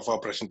purpose of our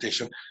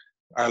presentation,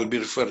 I'll be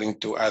referring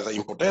to either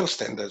import health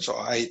standards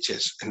or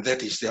IHS, and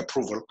that is the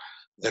approval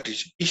that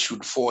is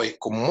issued for a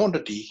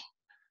commodity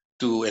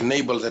to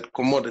enable that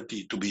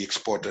commodity to be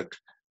exported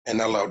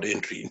and allowed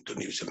entry into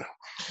New Zealand.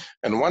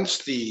 And once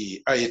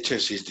the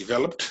IHS is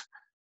developed,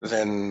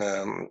 then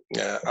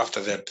after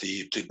that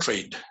the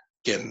trade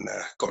can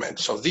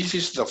commence. So this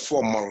is the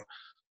formal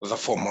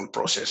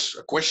process.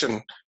 A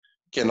question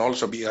can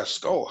also be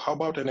asked, oh, how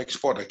about an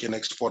exporter? Can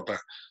exporter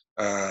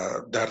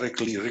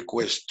directly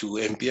request to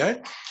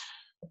MPI?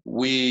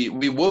 We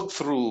work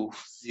through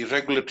the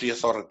regulatory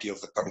authority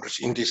of the countries.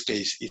 In this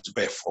case, it's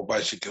BEF, or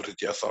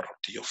Biosecurity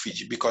Authority of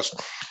Fiji, because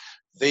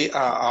they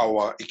are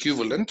our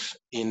equivalent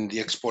in the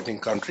exporting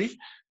country,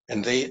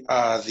 and they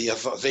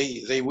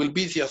will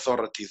be the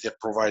authority that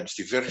provides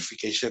the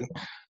verification,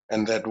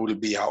 and that will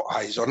be our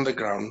eyes on the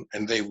ground,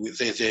 and they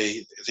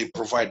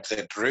provide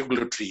that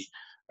regulatory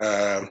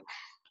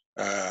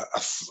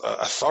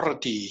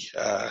authority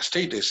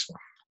status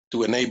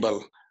to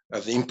enable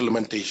the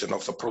implementation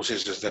of the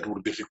processes that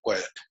will be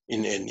required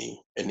in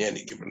any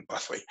given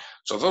pathway.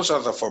 So those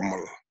are the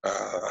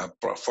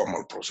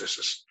formal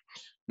processes.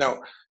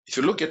 Now, if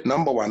you look at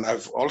number one,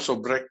 I've also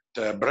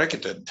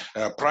bracketed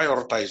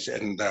prioritized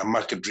and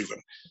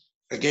market-driven.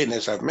 Again,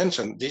 as I've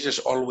mentioned, this has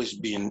always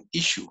been an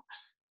issue.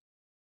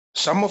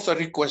 Some of the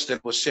requests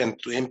that were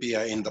sent to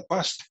MPI in the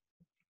past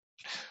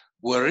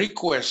were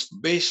requests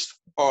based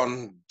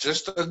on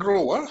just a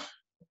grower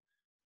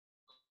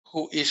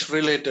who is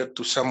related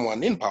to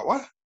someone in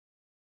power,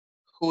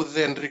 who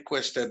then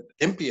requested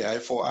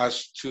MPI for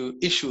us to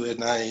issue an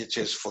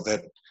IHS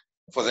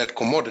for that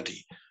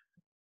commodity.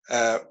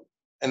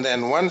 And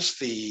then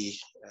once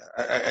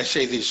I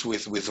say this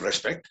with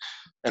respect,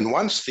 and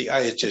once the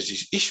IHS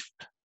is issued,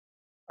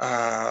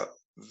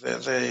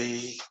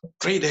 the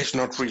trade has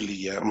not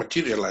really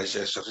materialized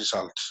as a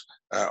result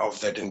of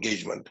that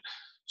engagement.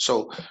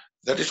 So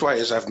that is why,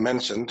 as I've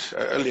mentioned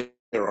earlier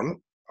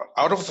on,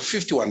 out of the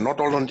 51,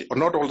 not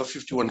all the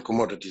 51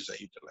 commodities are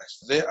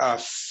utilized. There are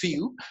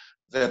few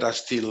that are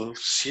still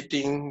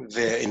sitting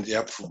there in the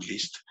approved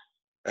list,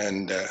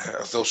 and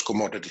those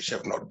commodities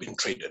have not been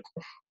traded.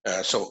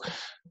 So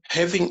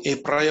having a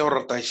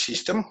prioritized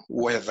system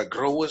where the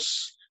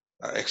growers,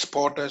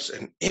 exporters,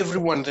 and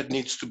everyone that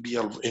needs to be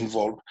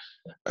involved,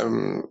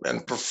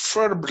 and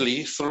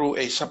preferably through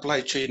a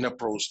supply chain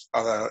approach,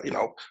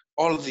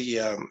 all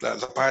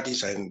the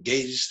parties are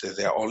engaged,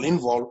 they're all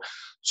involved,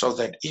 so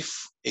that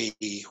if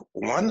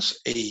once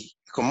a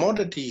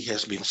commodity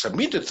has been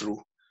submitted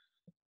through,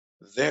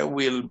 there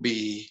will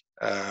be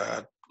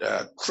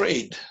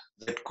trade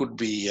that could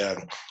be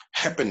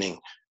happening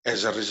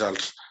as a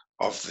result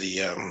of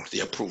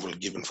the approval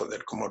given for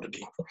that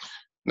commodity.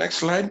 Next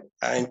slide.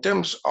 In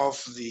terms of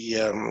the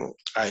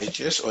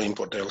IHS, or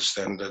Import Health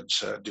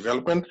Standards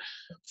development,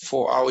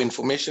 for our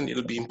information,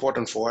 it'll be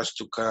important for us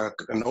to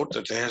note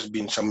that there has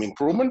been some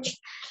improvements.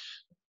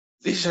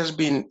 This has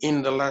been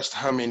in the last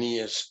how many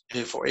years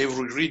for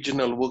every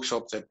regional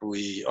workshop that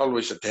we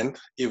always attend,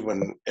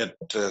 even at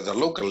the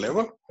local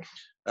level,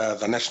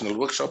 the national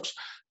workshops.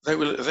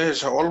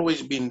 There's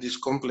always been this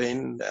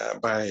complaint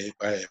by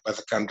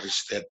the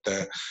countries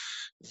that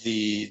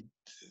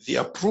the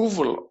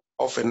approval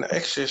of an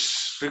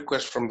access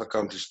request from the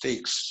countries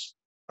takes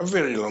a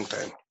very long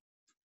time.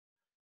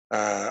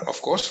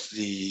 Of course,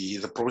 the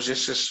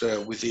processes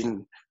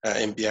within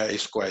MPI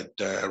is quite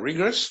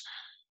rigorous.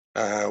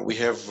 We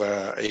have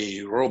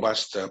a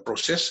robust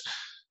process,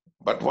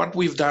 but what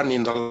we've done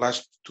in the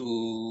last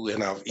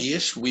 2.5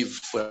 years, we've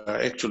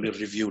actually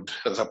reviewed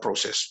the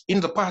process.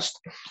 In the past,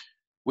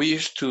 we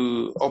used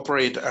to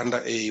operate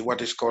under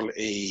what is called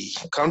a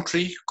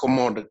country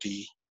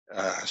commodity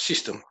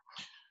system.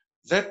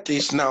 That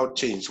is now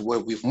changed, where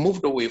we've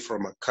moved away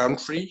from a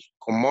country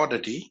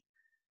commodity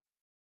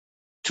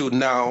to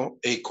now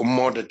a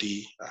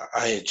commodity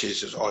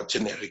IHSs or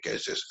generic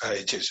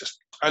IHSs.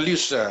 I'll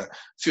use a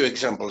few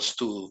examples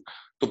to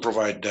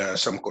provide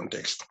some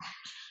context.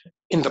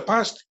 In the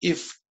past,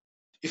 if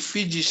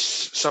Fiji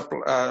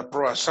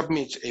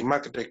submits a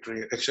market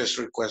access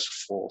request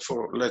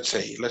for let's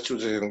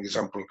use an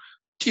example,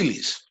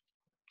 chilies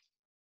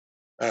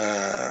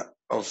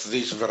of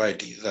this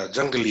variety, the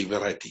jungly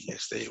variety,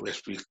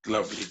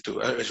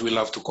 as we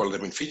love to call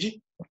them in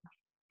Fiji.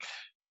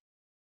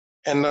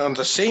 And on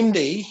the same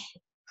day,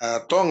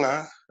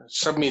 Tonga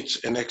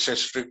submits an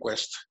access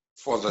request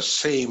for the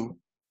same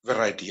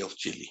variety of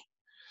chili.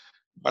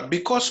 But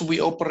because we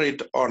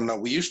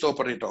used to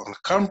operate on a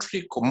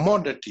country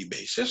commodity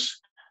basis,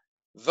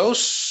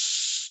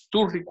 those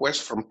two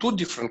requests from two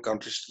different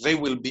countries, they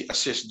will be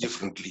assessed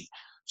differently.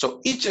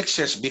 So each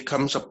access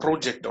becomes a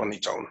project on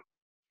its own.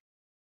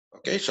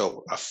 Okay,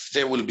 so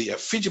there will be a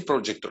Fiji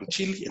project on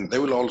chili, and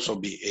there will also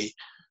be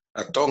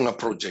a Tonga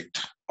project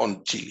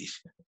on chilies.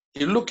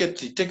 You look at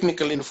the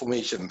technical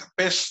information, the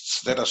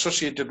pests that are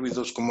associated with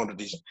those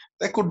commodities,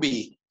 they could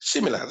be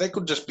similar, they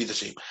could just be the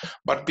same.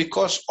 But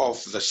because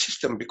of the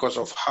system, because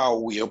of how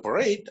we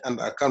operate and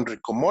our country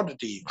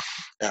commodity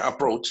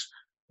approach,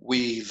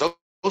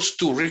 those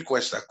two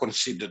requests are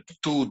considered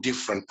two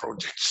different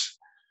projects.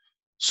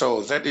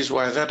 So that is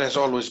why that has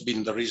always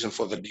been the reason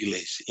for the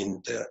delays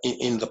in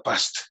the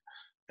past.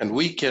 And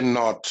we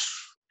cannot,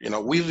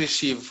 we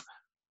receive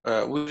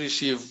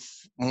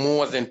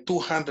more than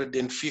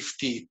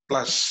 250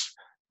 plus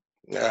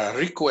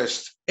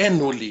requests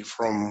annually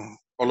from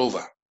all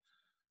over,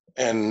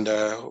 and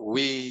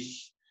we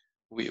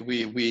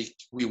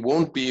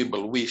won't be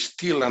able. We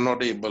still are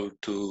not able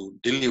to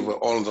deliver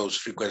all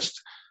those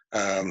requests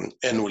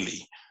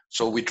annually.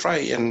 So we try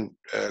and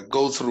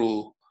go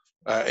through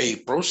a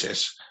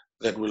process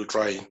that will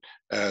try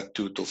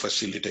to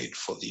facilitate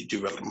for the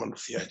development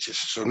of the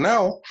IHS. So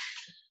now,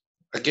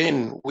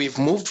 again, we've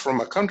moved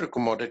from a country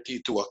commodity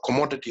to a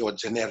commodity or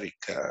generic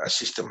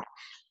system.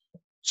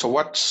 So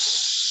what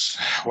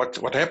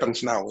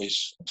happens now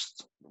is,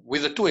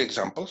 with the two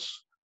examples,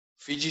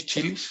 Fiji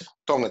chilies,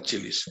 Tonga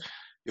chilies,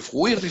 if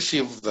we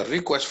receive the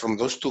request from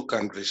those two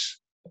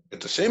countries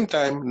at the same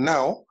time,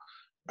 now,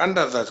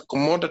 under the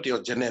commodity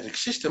or generic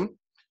system,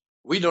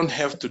 we don't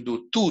have to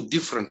do two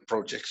different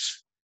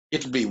projects.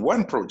 It'll be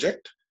one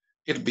project,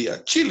 it'll be a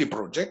chili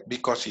project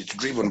because it's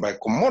driven by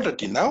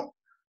commodity now,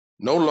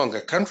 no longer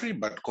country,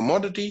 but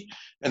commodity,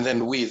 and then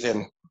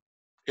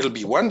it'll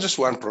be just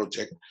one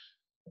project.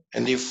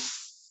 And if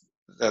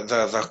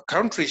the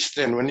countries,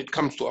 then when it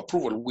comes to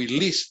approval, we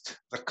list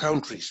the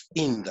countries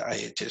in the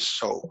IHS.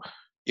 So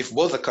if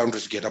both the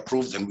countries get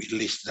approved, then we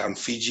list down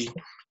Fiji,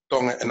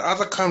 Tonga, and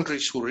other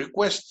countries who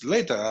request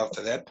later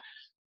after that,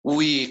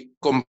 we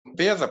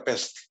compare the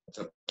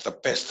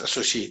pest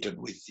associated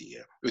with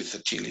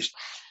the chilies.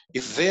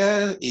 If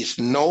there is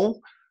no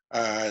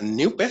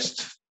new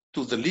pest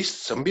to the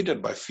list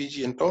submitted by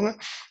Fiji and Tonga,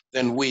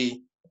 then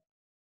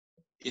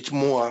it's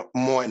more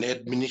an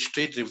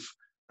administrative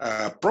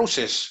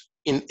process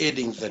in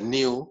adding the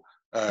new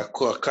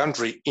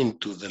country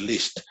into the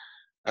list,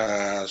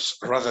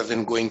 rather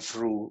than going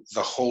through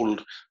the whole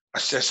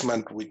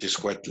assessment, which is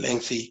quite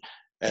lengthy,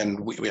 and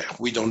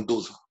we don't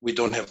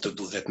have to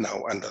do that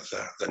now under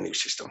the new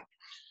system.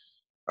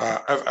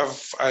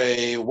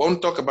 I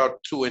won't talk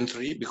about 2 and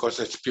 3 because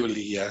that's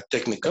purely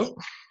technical.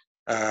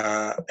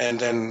 And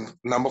then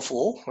number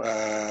 4,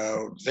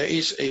 there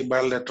is a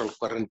bilateral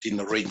quarantine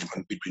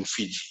arrangement between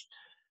Fiji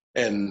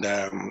and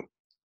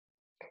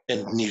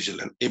New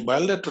Zealand. A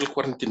bilateral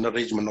quarantine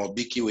arrangement, or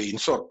BQA in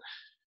short,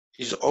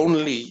 is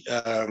only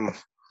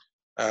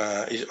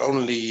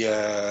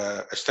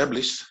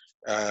established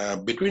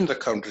between the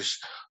countries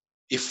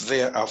if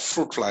there are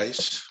fruit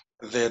flies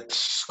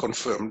that's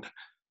confirmed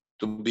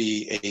to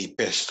be a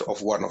pest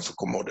of one of the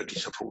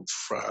commodities approved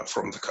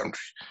from the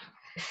country.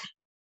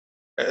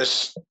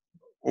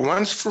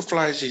 Once fruit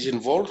flies is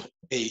involved,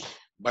 a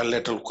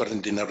bilateral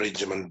quarantine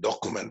arrangement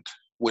document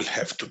will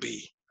have to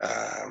be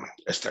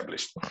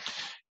established.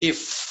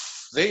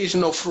 If there is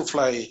no fruit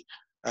fly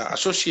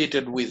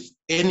associated with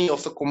any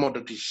of the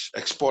commodities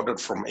exported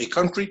from a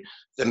country,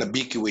 then a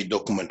BQA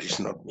document is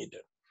not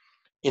needed.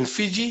 In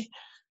Fiji,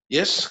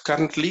 yes,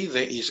 currently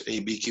there is a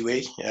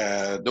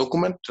BQA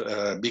document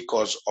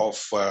because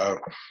of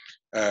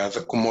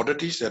the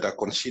commodities that are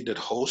considered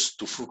host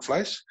to fruit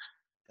flies.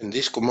 And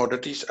these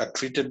commodities are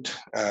treated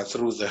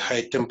through the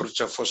high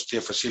temperature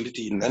forestier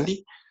facility in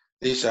Nandi.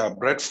 These are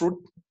breadfruit,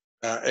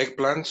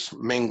 eggplants,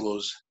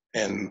 mangoes,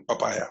 and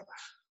papaya.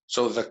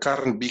 So the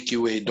current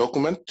BQA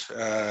document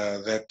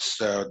that's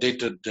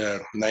dated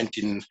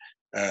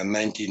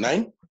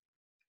 1999.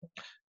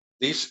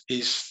 This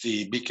is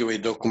the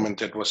BQA document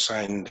that was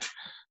signed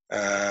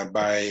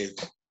by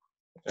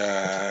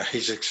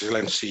His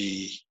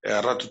Excellency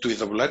Ratu Tui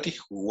Tavulati,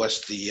 who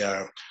was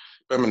the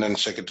Permanent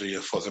Secretary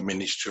for the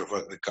Ministry of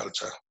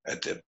Agriculture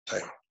at that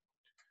time.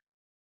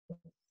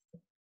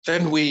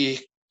 Then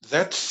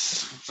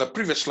that's the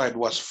previous slide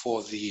was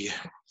for the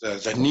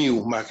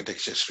new market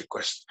access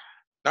request.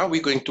 Now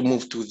we're going to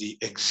move to the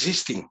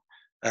existing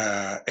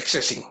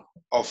accessing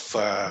of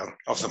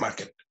the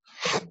market.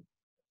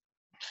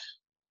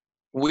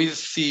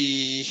 With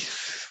the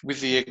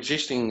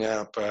existing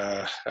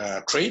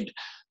trade,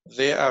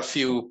 there are a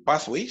few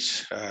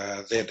pathways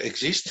that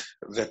exist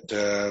that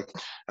are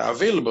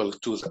available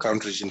to the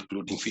countries,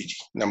 including Fiji.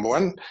 Number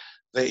one,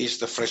 there is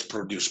the fresh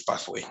produce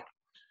pathway.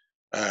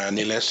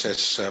 Nilesh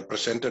has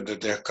presented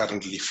that there are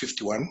currently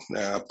 51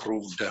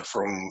 approved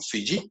from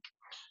Fiji.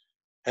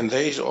 And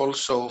there is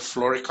also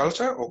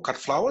floriculture or cut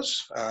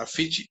flowers.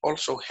 Fiji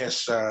also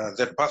has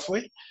that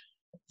pathway.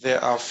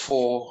 There are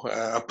 4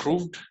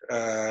 approved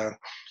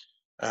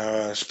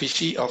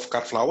species of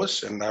cut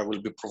flowers, and I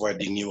will be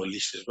providing you a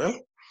list as well.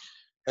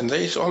 And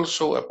there is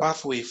also a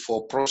pathway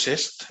for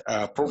processed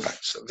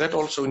products. That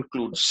also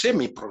includes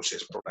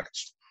semi-processed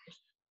products.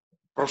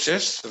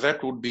 Processed,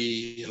 that would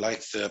be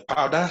like the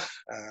powder,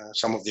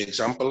 some of the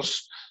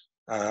examples,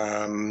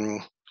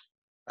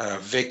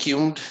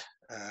 vacuumed,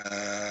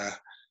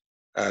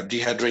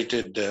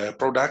 dehydrated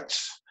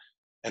products,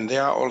 and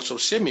there are also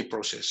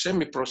semi-processed.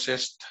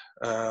 Semi-processed,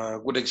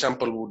 good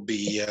example would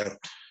be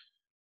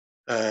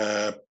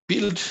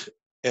peeled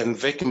and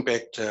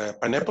vacuum-packed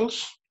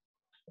pineapples,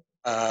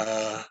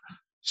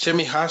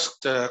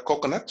 semi-husked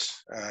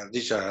coconuts.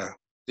 This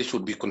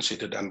would be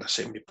considered under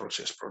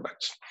semi-processed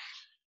products.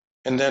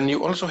 And then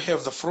you also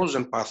have the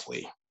frozen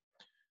pathway.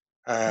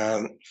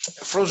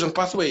 Frozen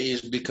pathway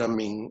is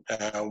becoming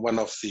one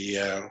of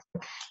the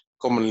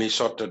commonly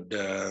sorted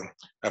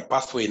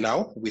pathway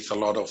now, with a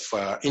lot of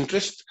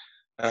interest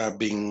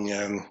being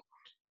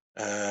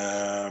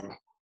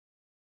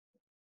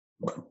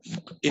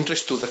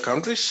interest to the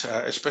countries,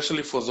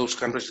 especially for those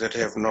countries that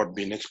have not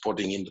been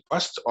exporting in the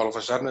past all of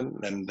a sudden,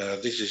 and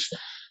this is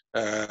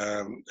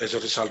as a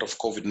result of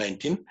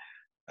COVID-19.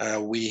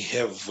 We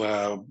have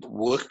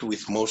worked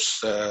with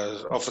most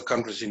of the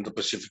countries in the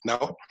Pacific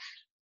now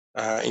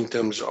in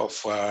terms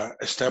of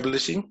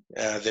establishing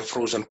the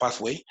frozen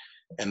pathway,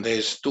 and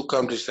there's 2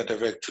 countries that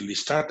have actually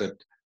started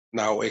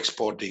now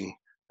exporting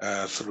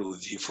through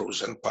the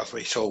frozen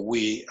pathway. So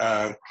we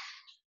are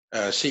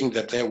seeing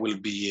that there will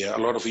be a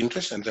lot of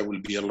interest, and there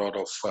will be a lot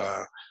of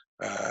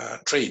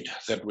trade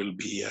that will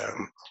be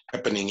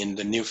happening in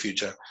the near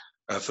future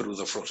through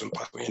the frozen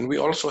pathway. And we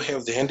also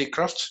have the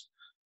handicrafts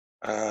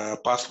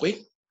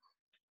pathway,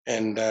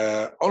 and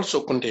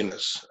also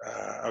containers.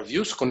 I've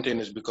used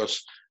containers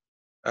because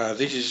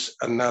this is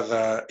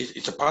another,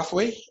 it's a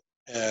pathway.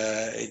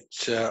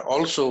 It's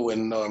also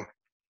when,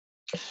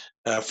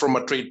 from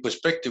a trade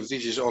perspective,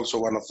 this is also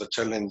one of the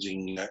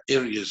challenging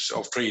areas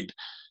of trade,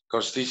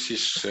 because this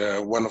is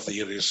one of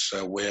the areas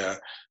where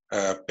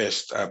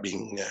pests are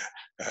being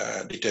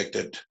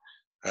detected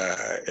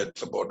at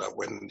the border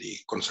when the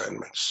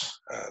consignments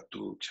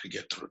to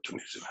get through to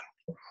New Zealand.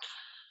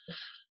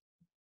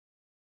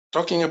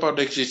 Talking about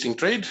the existing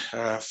trade,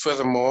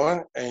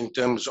 furthermore, in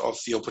terms of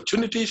the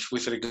opportunities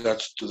with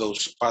regards to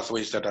those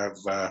pathways that I've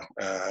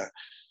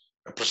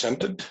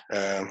presented,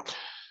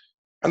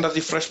 under the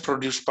fresh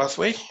produce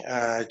pathway,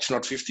 it's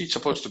not 50, it's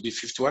supposed to be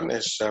 51,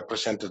 as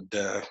presented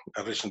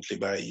recently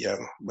by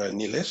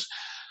Nilesh.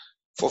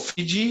 For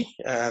Fiji,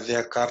 there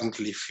are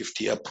currently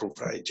 50 approved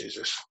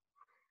IHSs.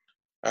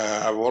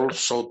 I've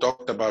also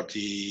talked about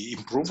the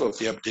improvement of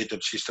the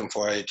updated system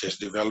for IHS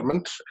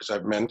development. As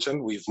I've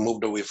mentioned, we've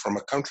moved away from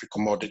a country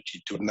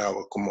commodity to now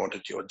a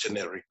commodity or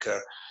generic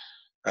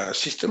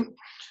system.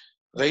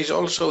 There is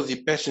also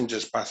the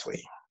passengers pathway.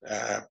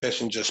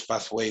 Passengers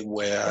pathway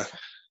where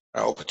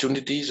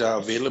opportunities are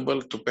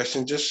available to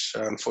passengers.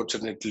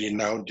 Unfortunately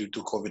now, due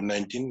to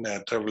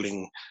COVID-19,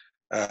 traveling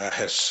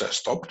has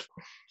stopped.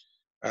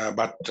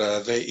 But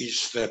there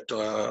is that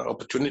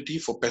opportunity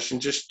for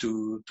passengers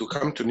to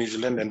come to New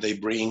Zealand, and they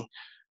bring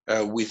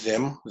with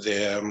them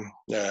their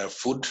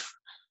food,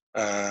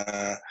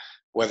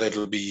 whether it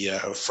will be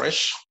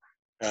fresh.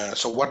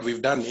 So what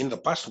we've done in the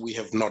past, we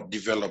have not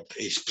developed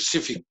a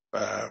specific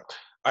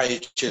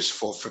IHS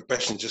for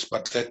passengers,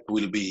 but that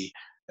will be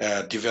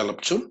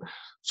developed soon.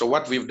 So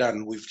what we've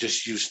done, we've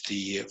just used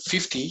the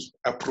 50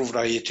 approved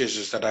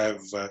IHSs that I've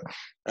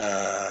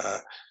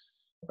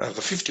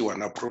the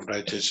 51 approved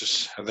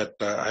IHSs that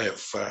I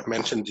have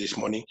mentioned this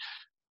morning.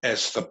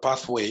 as the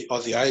pathway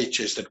or the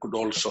IHS that could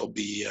also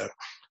be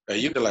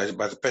utilized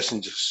by the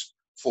passengers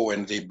for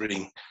when they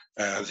bring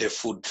their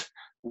food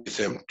with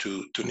them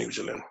to New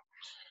Zealand.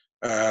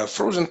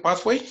 Frozen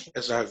pathway,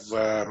 as I've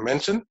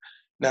mentioned.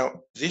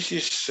 Now, this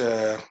is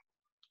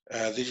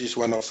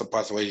one of the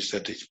pathways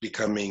that is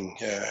becoming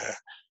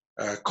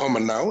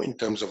common now in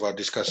terms of our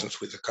discussions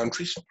with the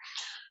countries.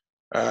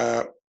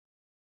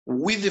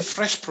 With the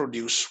fresh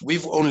produce,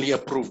 we've only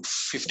approved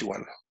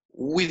 51.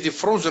 With the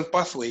frozen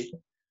pathway,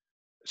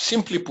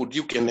 simply put,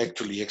 you can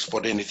actually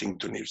export anything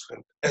to New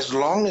Zealand. As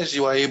long as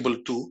you are able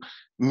to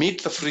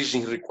meet the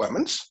freezing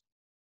requirements,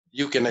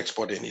 you can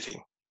export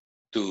anything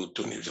to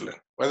New Zealand,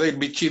 whether it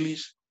be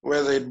chilies,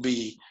 whether it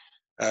be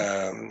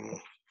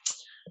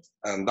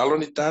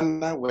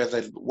Dalonitana,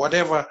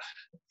 whatever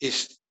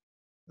is,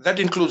 that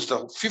includes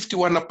the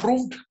 51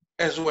 approved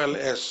as well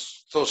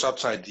as those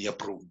outside the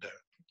approved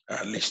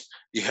list.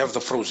 You have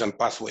the frozen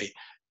pathway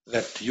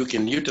that you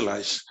can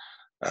utilize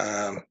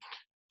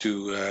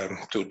to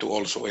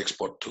also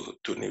export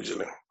to New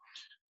Zealand.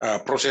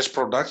 Processed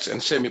products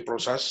and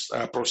semi-processed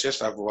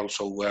processed, I've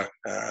also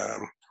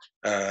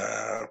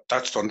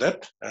touched on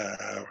that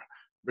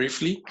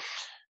briefly.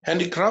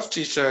 Handicrafts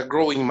is a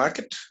growing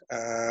market.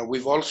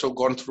 We've also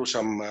gone through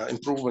some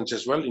improvements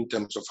as well in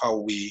terms of how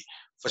we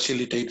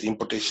facilitate the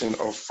importation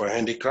of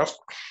handicraft,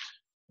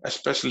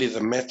 especially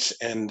the mats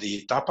and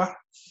the tapa.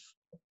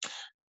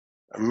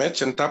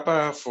 Mats and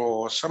tapa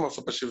for some of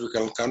the Pacific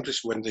Island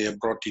countries when they are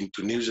brought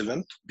into New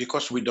Zealand,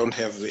 because we don't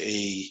have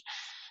a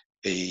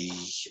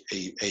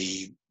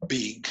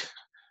big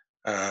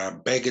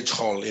baggage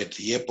haul at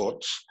the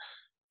airports.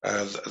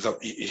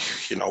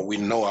 We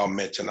know our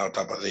mats and our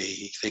tapa,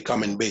 they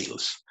come in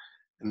bales,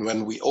 and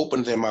when we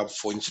open them up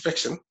for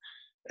inspection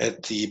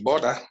at the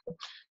border,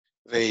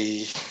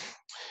 they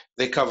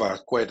cover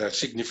quite a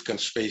significant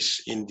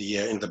space in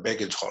the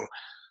baggage haul.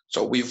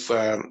 So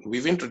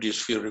we've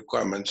introduced few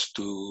requirements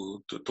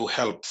to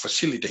help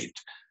facilitate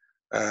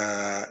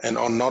and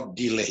not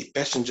delay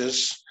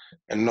passengers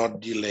and not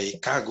delay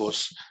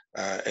cargoes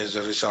as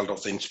a result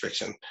of the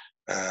inspection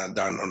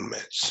done on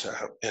mats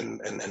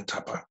and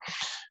tapa.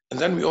 And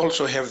then we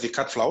also have the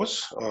cut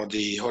flowers or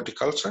the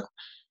horticulture.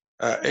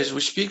 As we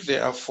speak,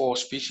 there are 4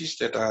 species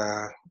that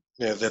are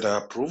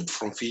approved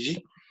from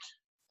Fiji.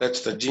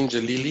 That's the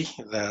ginger lily,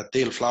 the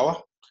tail flower,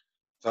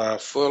 the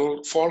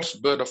false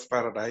bird of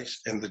paradise,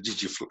 and the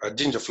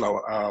ginger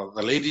flower.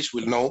 The ladies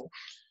will know.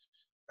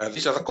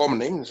 These are the common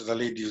names. The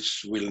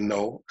ladies will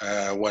know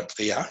what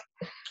they are.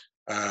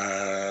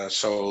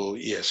 So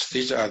yes,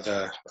 these are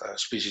the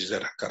species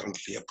that are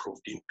currently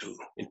approved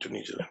into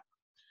New Zealand.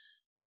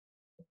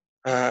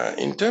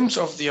 In terms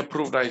of the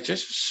approved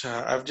IHS,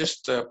 I've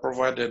just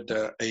provided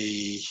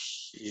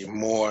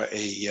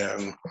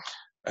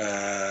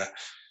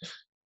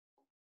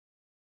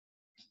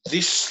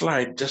this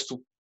slide just to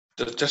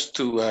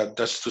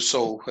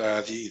show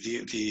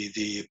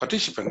the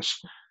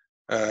participants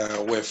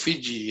where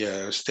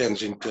Fiji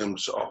stands in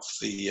terms of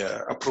the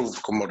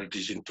approved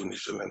commodities into New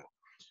Zealand.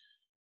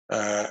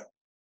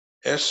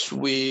 As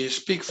we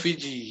speak,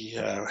 Fiji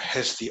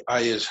has the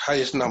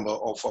highest number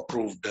of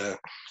approved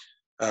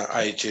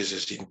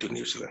IHSs into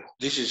New Zealand.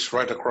 This is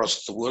right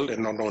across the world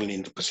and not only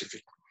in the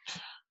Pacific.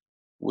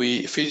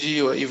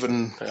 Fiji, or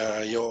even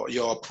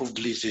your approved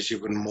list is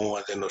even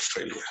more than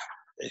Australia.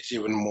 It's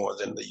even more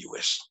than the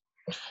US.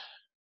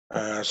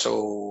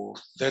 So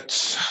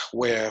that's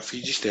where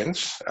Fiji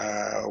stands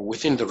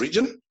within the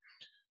region.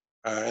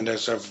 And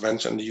as I've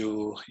mentioned,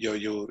 your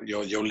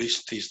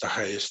list is the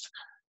highest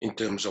in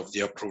terms of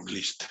the approved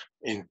list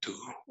into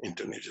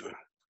New Zealand.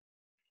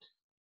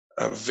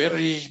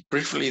 Very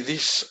briefly,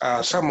 these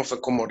are some of the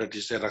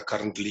commodities that are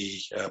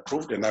currently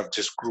approved, and I've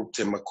just grouped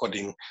them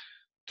according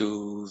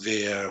to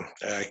their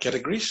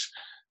categories,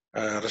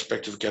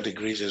 respective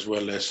categories, as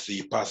well as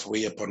the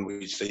pathway upon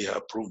which they are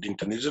approved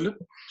into New Zealand.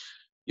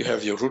 You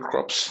have your root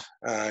crops.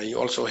 You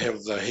also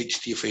have the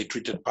HTFA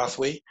treated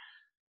pathway,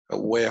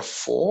 where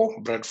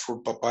 4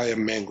 breadfruit, papaya,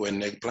 mango,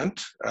 and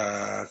eggplant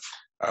are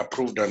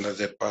approved under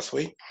that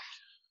pathway.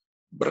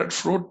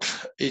 Breadfruit,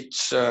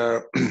 it's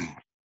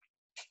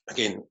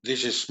again,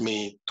 this is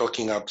me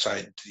talking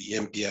outside the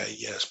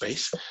MPI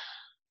space.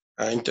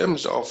 In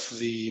terms of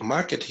the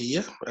market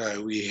here,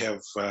 we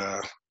have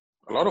a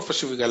lot of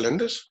Pacific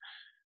Islanders,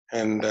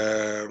 and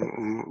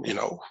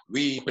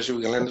we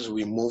Pacific Islanders,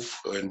 we move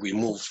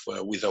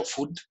with our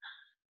food,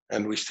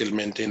 and we still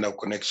maintain our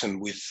connection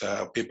with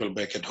people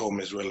back at home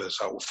as well as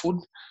our food.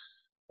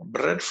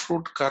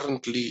 Breadfruit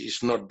currently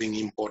is not being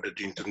imported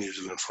into New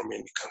Zealand from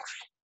any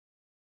country.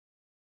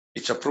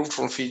 It's approved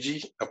from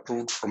Fiji,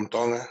 approved from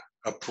Tonga,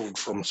 approved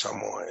from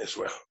Samoa as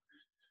well.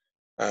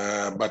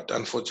 But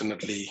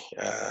unfortunately,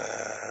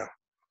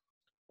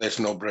 there's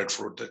no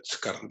breadfruit that's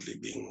currently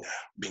being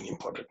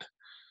imported.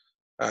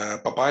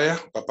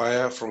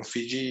 Papaya from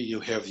Fiji,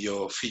 you have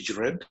your Fiji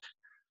Red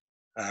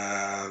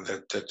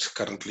that's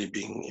currently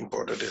being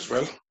imported as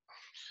well.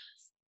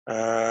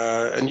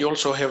 And you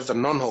also have the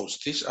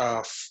non-host. These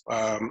are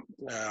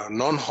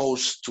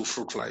non-host to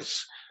fruit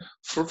flies.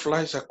 fruit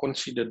flies are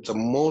considered the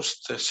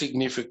most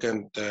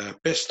significant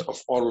pest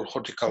of all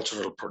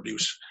horticultural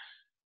produce.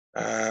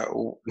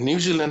 New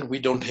Zealand, we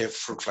don't have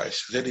fruit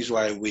flies. That is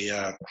why we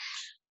are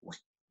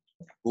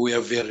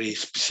very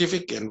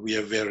specific, and we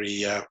are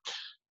very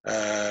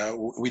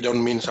we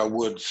don't mince our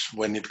words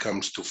when it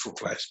comes to fruit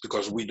flies,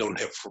 because we don't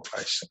have fruit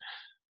flies.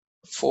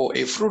 For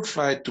a fruit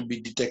fly to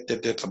be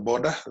detected at the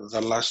border,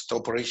 the last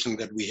operation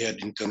that we had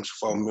in terms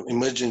of our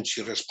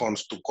emergency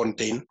response to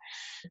contain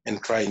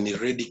and try and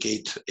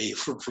eradicate a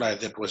fruit fly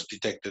that was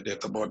detected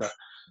at the border,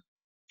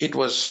 it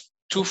was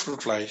 2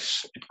 fruit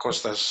flies. It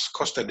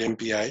costed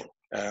MPI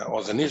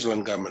or the New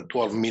Zealand government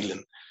 12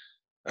 million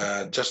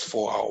just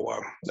for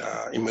our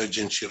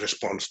emergency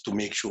response to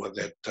make sure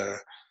that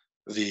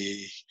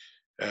the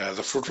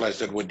fruit flies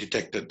that were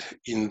detected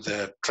in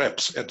the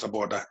traps at the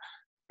border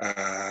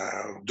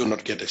do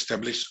not get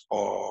established,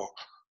 or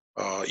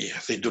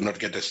they do not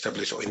get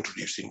established or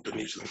introduced into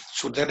New Zealand.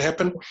 Should that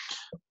happen,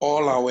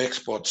 all our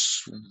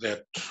exports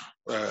that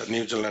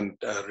New Zealand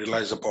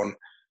relies upon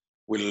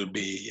will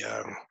be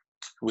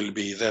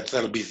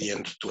that'll be the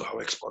end to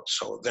our exports.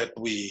 So that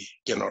we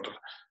cannot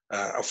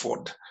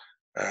afford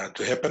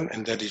to happen,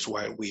 and that is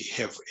why we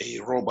have a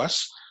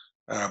robust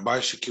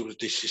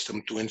biosecurity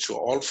system to ensure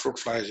all fruit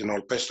flies and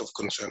all pests of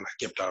concern are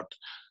kept out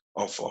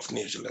of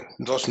New Zealand.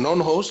 Those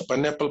non-host,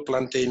 pineapple,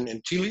 plantain,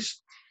 and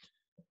chilies,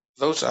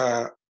 those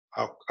are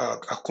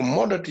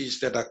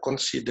commodities that are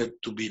considered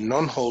to be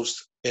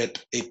non-host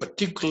at a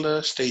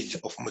particular stage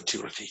of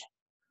maturity.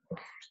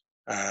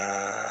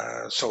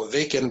 So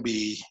they can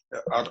be,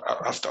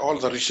 after all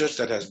the research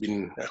that has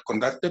been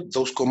conducted,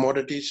 those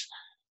commodities,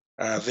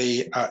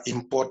 they are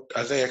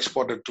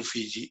exported to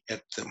Fiji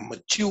at the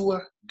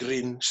mature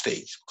green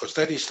stage, because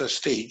that is the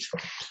stage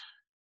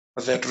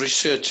that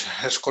research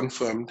has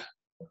confirmed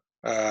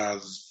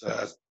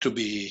to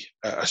be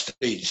a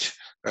stage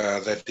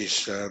that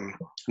is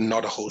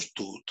not a host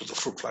to the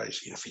fruit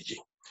flies in Fiji.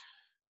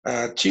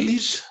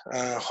 Chilies,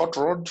 hot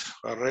rod,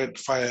 red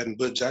fire, and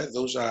bird's eye,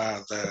 those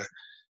are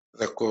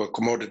the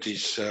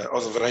commodities or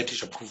the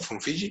varieties approved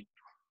from Fiji.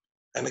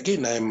 And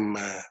again, I'm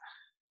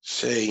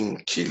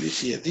saying chilies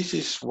here. This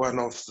is one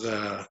of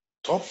the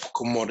top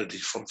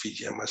commodities from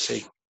Fiji, I must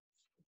say.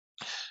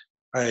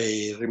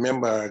 I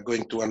remember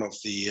going to one of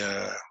the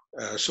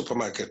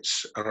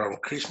supermarkets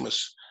around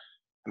Christmas,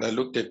 and I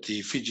looked at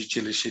the Fiji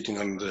chili sitting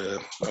on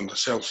the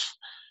shelves.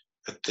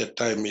 At that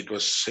time, it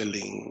was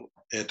selling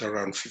at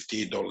around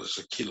 $58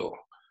 a kilo.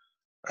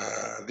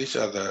 These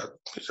are the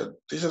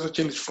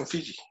chilies from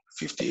Fiji.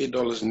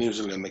 $58 New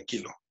Zealand a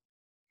kilo.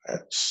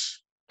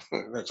 That's a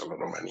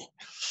lot of money.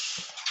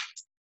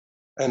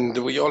 And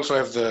we also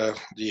have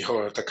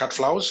the cut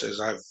flowers, as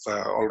I've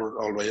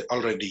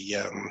already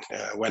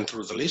went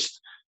through the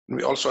list. And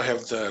we also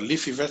have the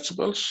leafy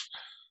vegetables.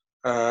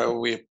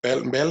 We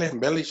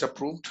Bele is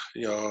approved.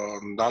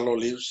 Your ndalo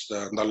leaves,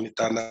 the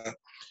ndalnitana,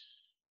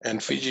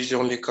 and Fiji is the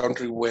only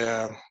country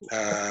where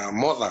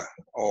mother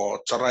or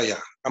charaya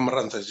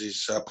amaranthus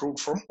is approved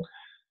from.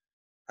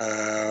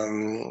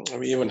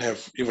 We even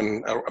have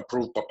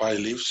approved papaya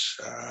leaves,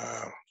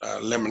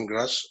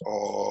 lemongrass,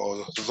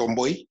 or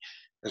zomboi,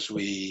 as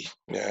we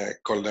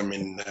call them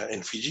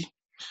in Fiji.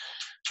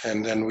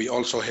 And then we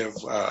also have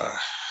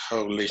a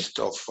list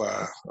of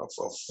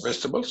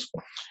vegetables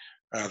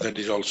that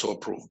is also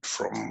approved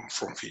from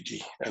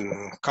Fiji.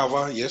 And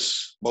kava,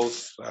 yes,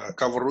 both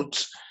kava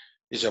roots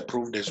is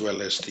approved, as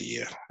well as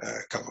the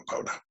kava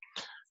powder.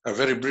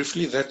 Very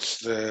briefly, that's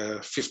the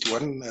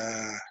 51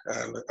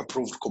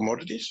 approved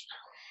commodities.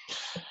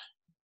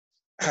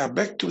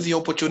 Back to the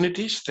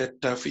opportunities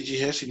that Fiji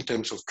has in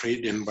terms of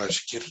trade and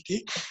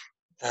biosecurity.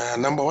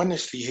 Number one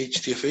is the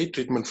HTFA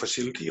treatment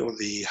facility, or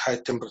the high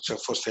temperature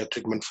forced air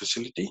treatment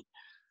facility.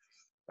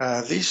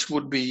 This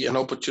would be an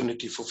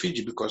opportunity for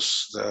Fiji,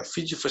 because the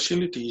Fiji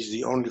facility is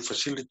the only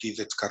facility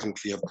that's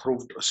currently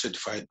approved or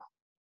certified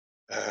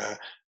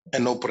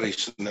and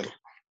operational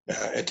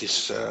at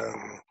this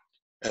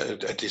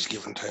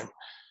given time.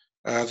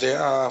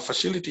 There are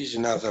facilities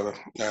in other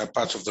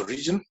parts of the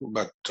region,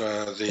 but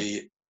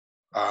they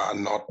are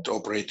not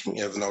operating,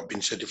 have not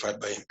been certified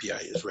by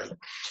MPI as well.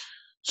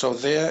 So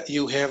there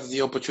you have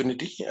the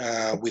opportunity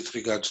with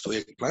regards to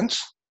eggplants.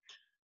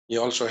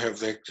 You also have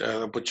the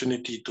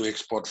opportunity to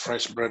export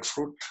fresh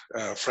breadfruit,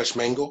 fresh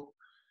mango,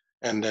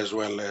 and as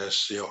well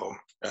as your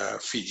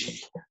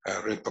Fiji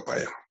red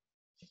papaya.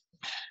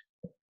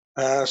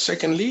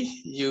 Secondly,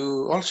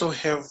 you also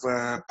have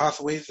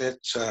pathways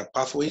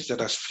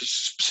that are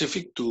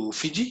specific to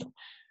Fiji,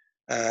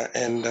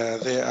 and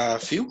there are a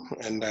few,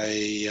 and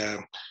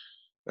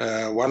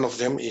one of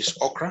them is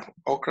okra.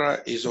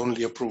 Okra is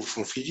only approved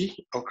from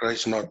Fiji. Okra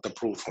is not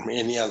approved from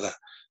any other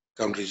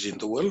countries in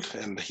the world,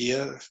 and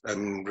here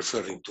I'm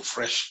referring to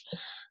fresh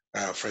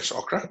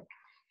okra.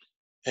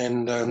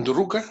 And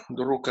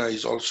Nduruka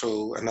is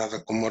also another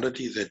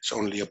commodity that's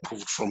only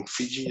approved from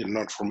Fiji and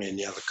not from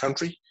any other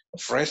country,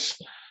 fresh.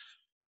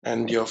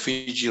 And your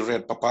Fiji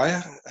red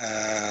papaya,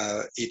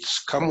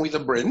 it's come with a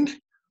brand.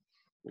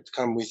 It's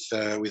come with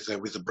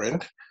a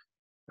brand.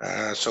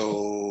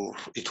 So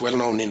it's well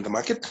known in the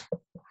market.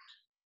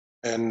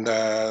 And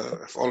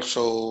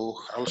also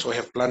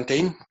have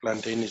plantain.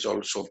 Plantain is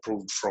also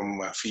approved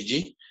from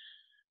Fiji.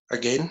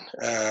 Again,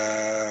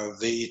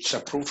 it's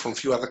approved from a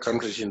few other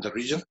countries in the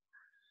region,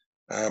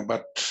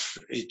 but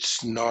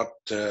it's not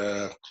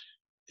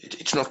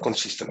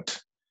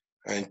consistent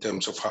in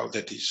terms of how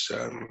that is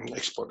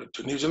exported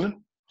to New Zealand.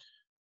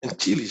 And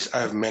chilies,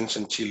 I've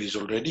mentioned chilies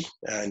already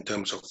in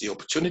terms of the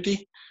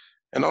opportunity,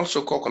 and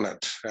also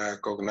coconut.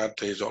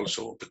 Coconut is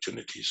also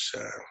opportunities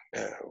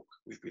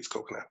with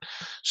coconut.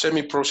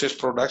 Semi-processed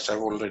products, I've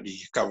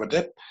already covered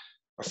that.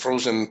 A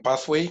frozen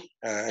pathway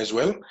as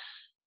well.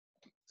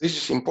 This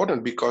is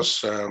important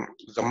because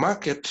the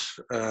market,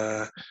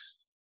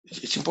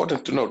 it's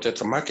important to note that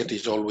the market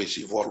is always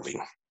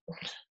evolving.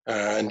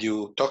 And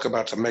you talk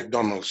about the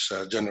McDonald's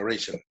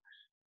generation.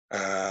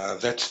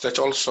 That's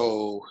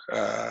also,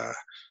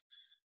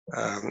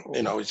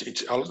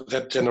 it's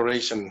that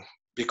generation,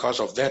 because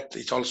of that,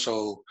 it's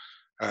also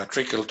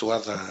trickled to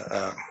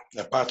other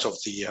parts of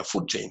the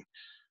food chain,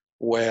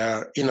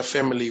 where in a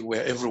family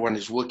where everyone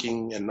is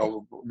working and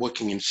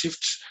working in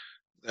shifts,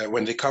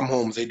 when they come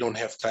home, they don't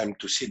have time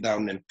to sit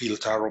down and peel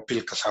taro,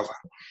 peel cassava.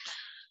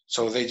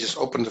 So they just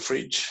open the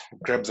fridge,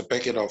 grab the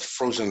packet of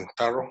frozen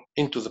taro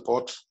into the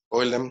pot,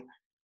 boil them,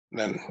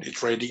 then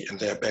it's ready, and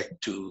they're back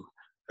to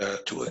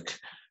work.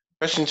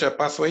 Passenger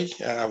pathway,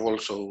 I've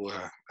also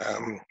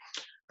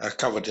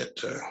covered it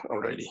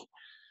already.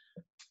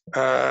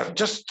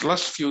 Just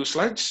last few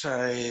slides,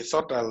 I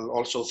thought I'll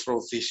also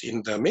throw this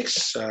in the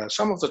mix.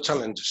 Some of the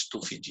challenges to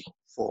Fiji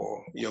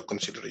for your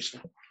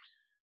consideration.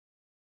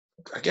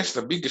 I guess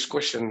the biggest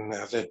question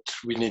that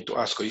we need to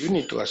ask, or you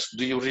need to ask,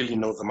 do you really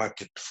know the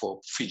market for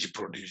Fiji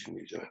produce in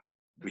New Zealand?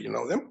 Do you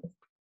know them?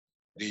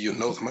 Do you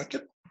know the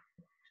market?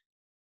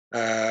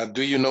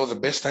 Do you know the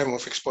best time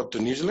of export to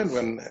New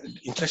Zealand?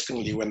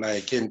 Interestingly, when I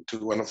came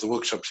to one of the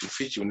workshops in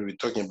Fiji, when we were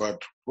talking about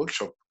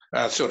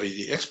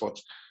the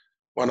exports,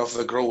 one of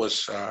the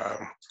growers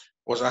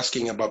was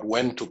asking about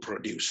when to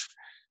produce.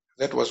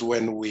 That was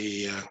when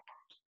we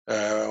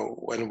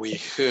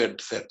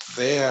heard that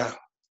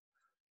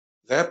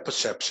their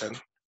perception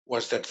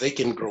was that they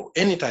can grow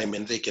anytime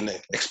and they can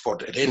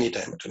export at any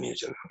time to New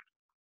Zealand.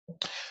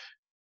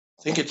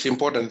 I think it's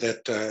important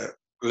that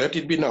let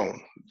it be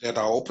known that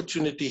our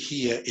opportunity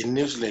here in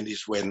New Zealand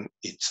is when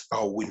it's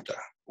our winter.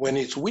 When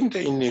it's winter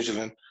in New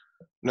Zealand,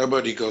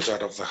 nobody goes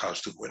out of the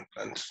house to go and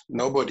plant.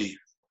 Nobody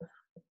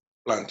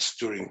plants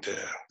during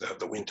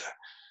the winter.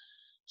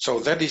 So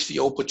that is the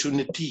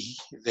opportunity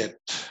that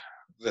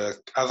the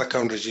other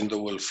countries in the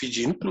world,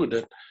 Fiji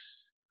included,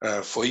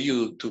 for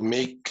you to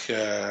make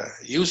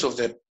use of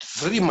that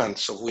 3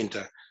 months of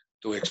winter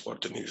to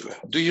export to New Zealand.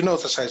 Do you know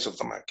the size of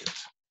the market?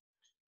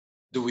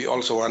 Do we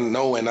also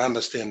know and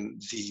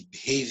understand the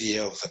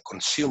behavior of the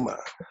consumer?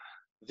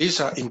 These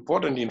are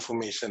important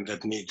information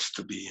that needs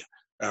to be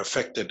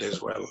factored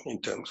as well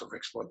in terms of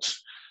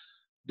exports.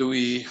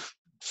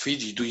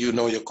 Fiji, do you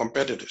know your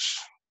competitors?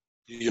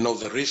 Do you know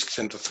the risks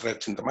and the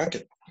threats in the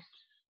market?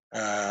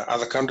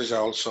 Other countries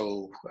are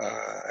also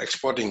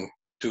exporting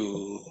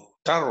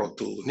taro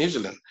to New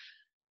Zealand.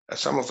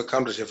 Some of the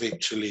countries have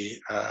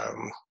actually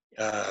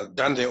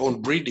done their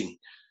own breeding,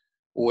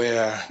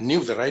 where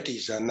new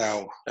varieties are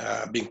now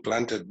being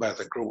planted by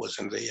the growers,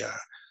 and they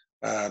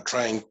are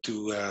trying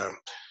to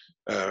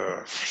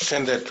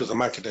send that to the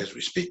market as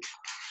we speak.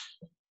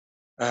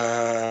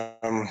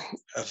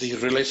 The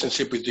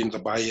relationship between the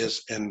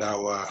buyers and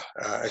our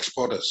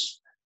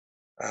exporters.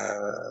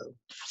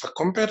 The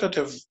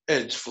competitive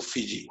edge for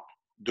Fiji,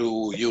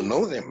 do you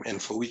know them,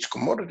 and for which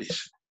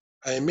commodities?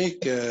 I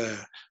make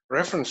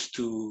reference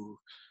to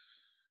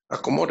a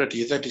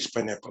commodity that is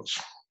pineapples.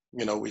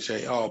 We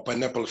say, oh,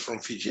 pineapples from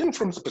Fiji and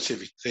from the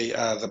Pacific, they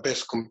are the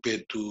best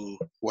compared to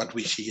what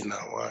we see in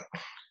our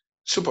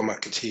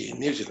supermarkets here in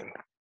New Zealand.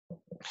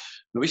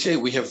 We say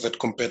we have that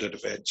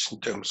competitive edge in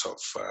terms of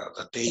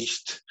the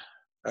taste,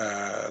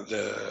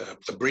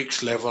 the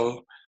bricks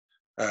level,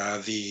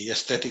 the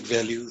aesthetic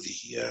value,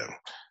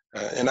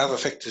 and other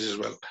factors as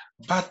well.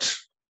 But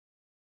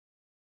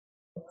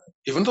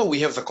even though we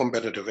have the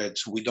competitive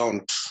edge, we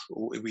don't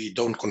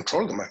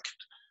control the market.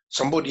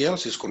 Somebody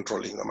else is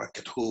controlling the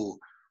market, who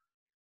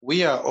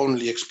we are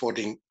only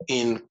exporting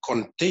in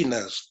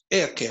containers,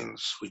 air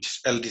cans, which is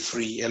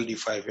LD3,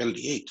 LD5,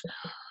 LD8,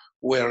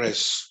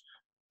 whereas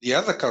the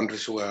other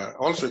countries who are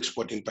also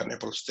exporting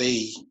pineapples,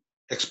 they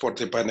export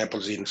the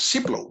pineapples in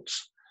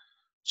shiploads.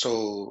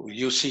 So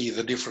you see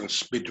the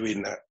difference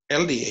between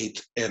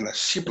LD8 and a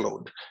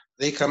shipload.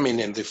 They come in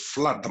and they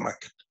flood the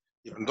market.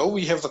 Even though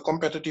we have the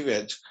competitive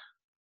edge,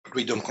 but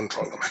we don't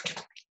control the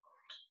market.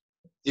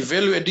 The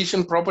value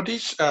addition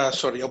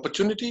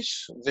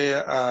opportunities,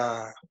 there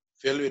are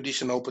value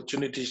addition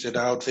opportunities that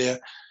are out there,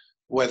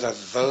 whether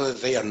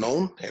they are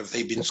known, have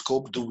they been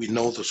scoped, do we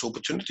know those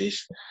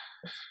opportunities?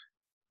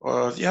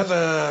 The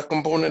other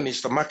component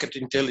is the market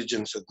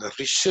intelligence and the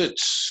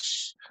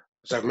research.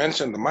 As I've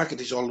mentioned, the market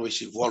is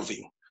always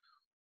evolving.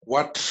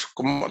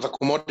 The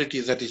commodity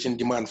that is in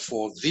demand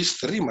for these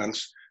 3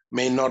 months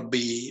may not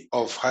be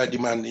of high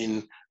demand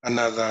in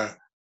other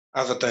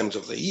times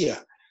of the year.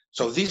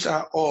 So these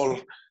are all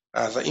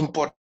the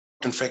important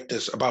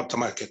factors about the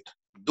market.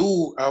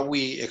 Are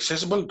we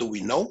accessible? Do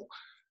we know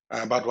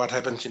about what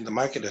happens in the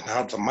market and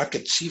how the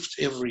market shifts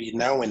every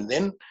now and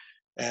then,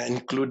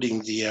 including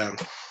the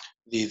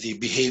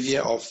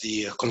behavior of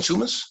the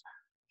consumers?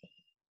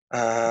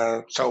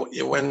 So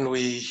when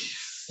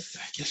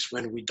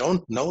we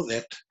don't know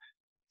that,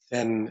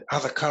 then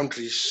other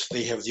countries,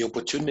 they have the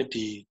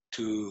opportunity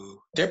to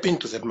tap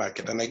into that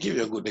market. And I give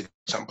you a good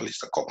example, is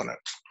the coconut.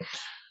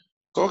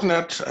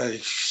 Coconut, I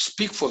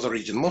speak for the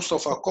region. Most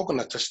of our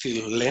coconuts are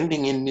still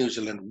landing in New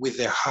Zealand with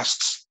their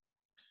husks.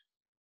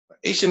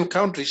 Asian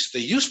countries, they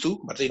used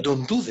to, but they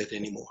don't do that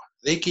anymore.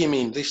 They came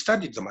in, they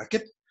studied the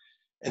market,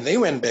 and they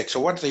went back. So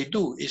what they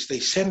do is they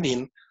send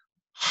in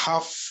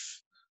half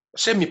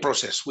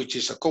semi-processed, which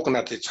is a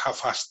coconut that's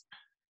half-husked,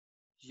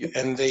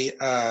 and they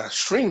are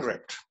shrink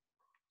wrapped.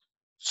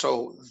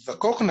 So the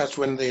coconuts,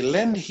 when they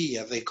land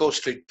here, they go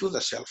straight to the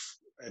shelf,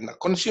 and the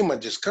consumer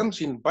just comes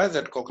in, buy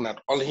that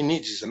coconut. All he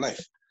needs is a knife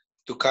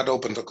to cut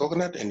open the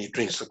coconut, and he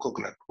drinks the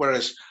coconut.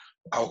 Whereas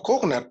our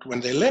coconut,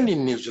 when they land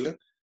in New Zealand,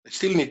 they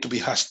still need to be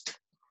husked.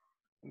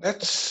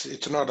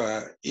 It's not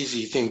an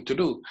easy thing to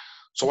do.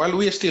 So while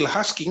we are still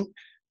husking,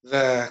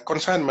 the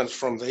consignments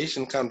from the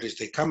Asian countries,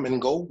 they come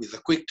and go with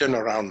a quick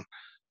turnaround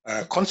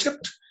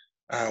concept,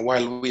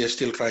 while we are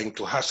still trying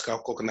to husk our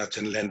coconuts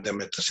and land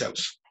them at the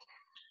shelves.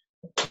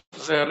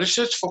 The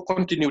research for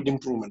continued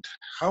improvement.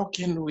 How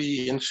can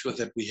we ensure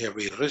that we have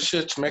a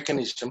research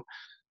mechanism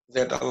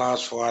that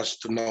allows for us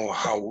to know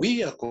how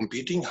we are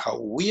competing,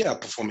 how we are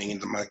performing in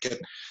the market,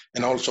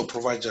 and also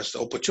provides us the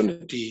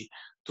opportunity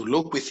to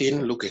look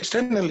within, look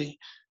externally,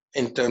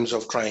 in terms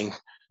of trying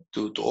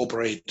to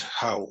operate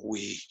how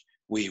we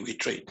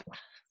trade.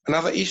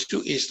 Another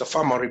issue is the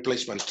farmer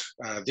replacement.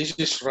 This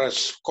is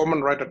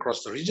common right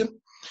across the region.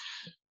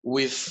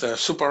 With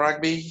Super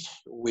Rugby,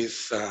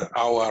 with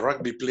our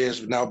rugby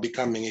players now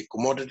becoming a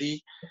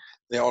commodity,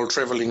 they're all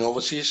traveling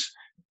overseas,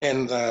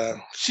 and the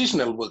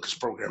seasonal workers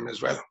program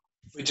as well,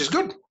 which is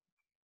good.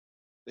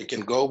 They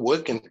can go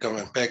work and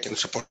come back and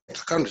support the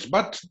countries,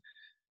 but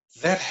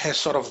that has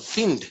sort of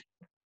thinned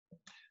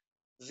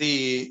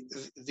the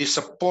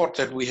support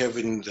that we have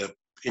in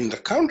the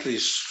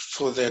countries,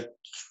 so that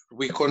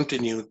we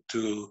continue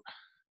to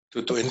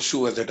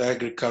ensure that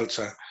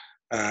agriculture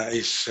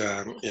is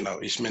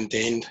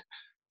maintained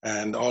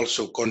and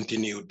also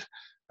continued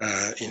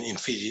in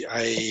Fiji.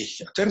 I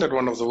attended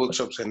one of the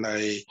workshops, and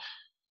I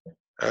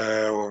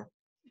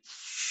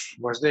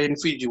was there in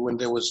Fiji when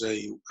there was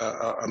a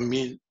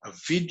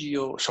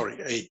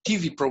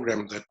TV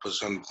program that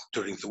was on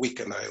during the week,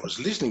 and I was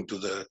listening to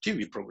the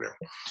TV program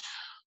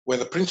where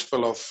the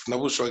principal of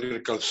Nabuso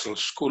Agricultural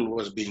School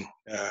was being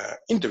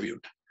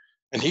interviewed,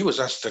 and he was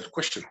asked that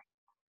question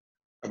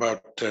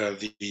about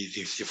the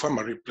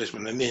farmer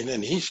replacement, and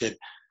then he said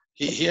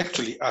he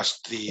actually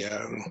asked the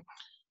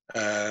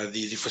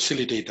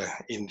facilitator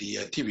in the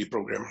TV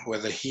program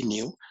whether he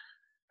knew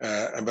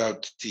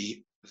about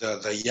the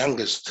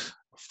youngest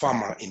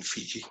farmer in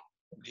Fiji.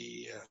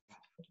 The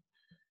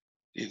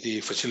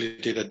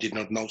facilitator did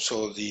not know,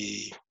 so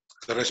the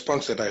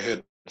response that I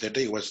heard that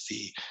day was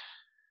the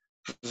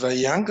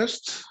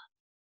youngest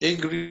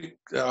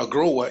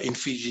grower in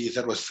Fiji.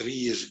 That was 3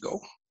 years ago.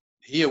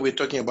 Here we're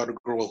talking about a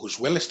grower who's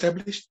well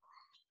established,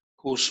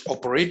 who's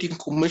operating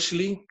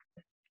commercially,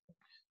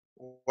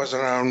 was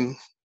around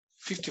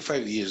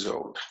 55 years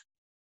old.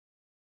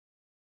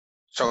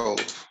 So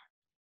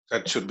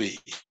that should be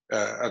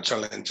a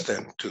challenge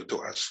then to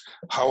us.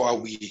 How are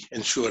we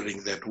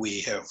ensuring that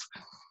we have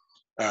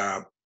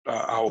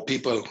our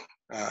people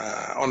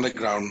on the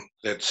ground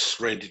that's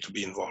ready to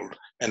be involved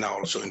and are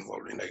also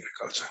involved in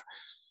agriculture?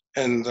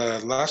 And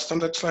last on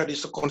that slide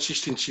is the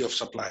consistency of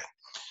supply.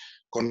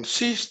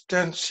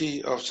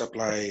 Consistency of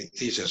supply,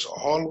 this has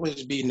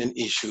always been an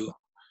issue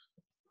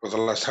for the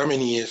last how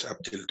many years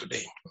up till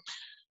today.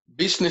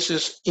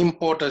 Businesses,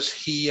 importers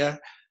here,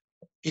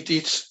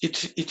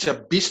 it's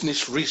a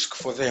business risk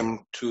for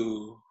them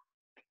to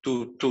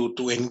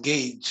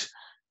engage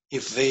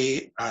if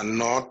they are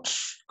not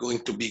going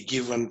to be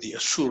given the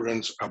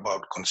assurance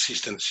about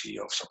consistency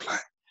of supply.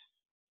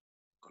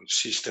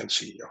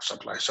 Consistency of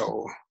supply.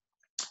 So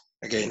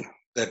again,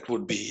 that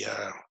would be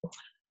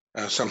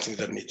something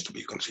that needs to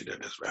be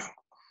considered as well.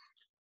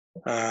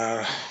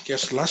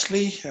 Yes,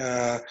 lastly,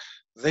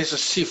 there's a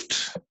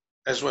shift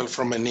as well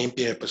from an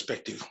MPA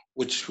perspective,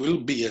 which will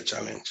be a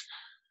challenge.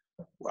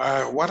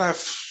 What I've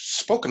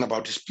spoken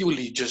about is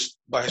purely just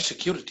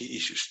biosecurity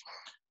issues,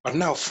 but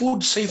now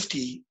food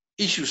safety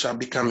issues are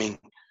becoming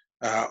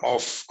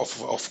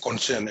of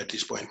concern at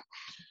this point.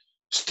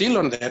 Still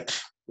on that,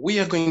 we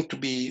are going to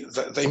be,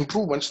 the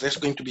improvements, there's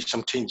going to be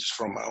some changes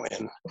from our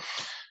end.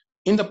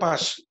 In the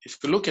past, if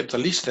you look at the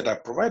list that I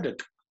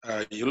provided,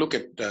 you look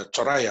at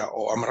choraya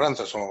or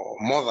amaranthus or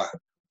moda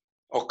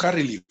or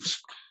curry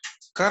leaves.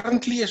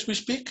 Currently, as we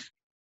speak,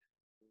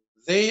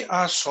 they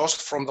are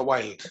sourced from the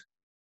wild.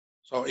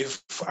 So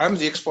if I'm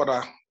the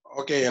exporter,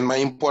 okay, and my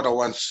importer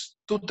wants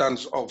 2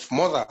 tons of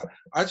mother,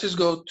 I just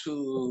go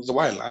to the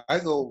wild. I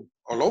go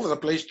all over the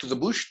place, to the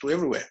bush, to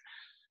everywhere,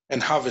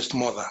 and harvest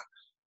mother.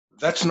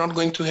 That's not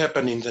going to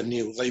happen in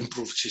the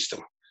improved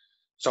system.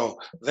 So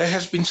there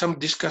has been some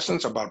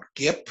discussions about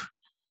gap.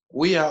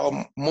 We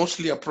are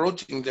mostly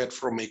approaching that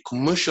from a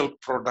commercial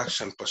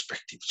production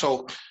perspective.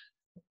 So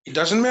it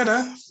doesn't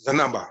matter the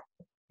number,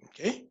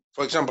 okay?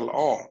 For example,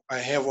 I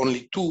have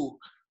only 2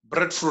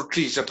 breadfruit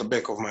trees at the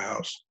back of my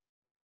house.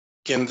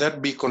 Can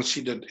that be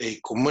considered a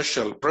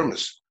commercial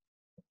premise?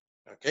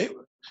 Okay,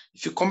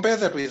 if you compare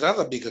that with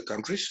other bigger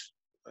countries,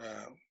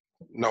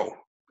 no,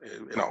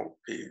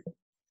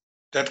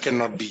 that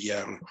cannot be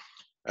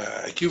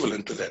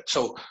equivalent to that.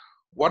 So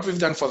what we've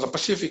done for the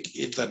Pacific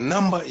is the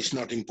number is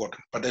not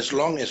important, but as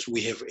long as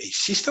we have a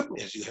system,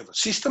 as you have a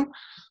system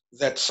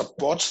that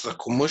supports the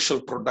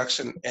commercial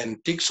production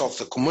and ticks off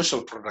the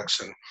commercial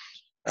production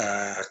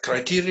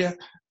criteria,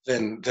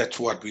 then that's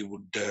what we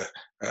would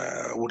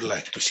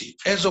like to see,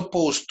 as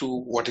opposed to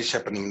what is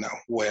happening now,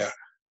 where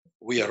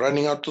we are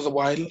running out to the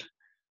wild,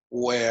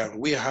 where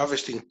we are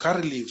harvesting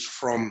curry leaves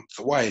from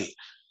the wild.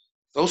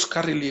 Those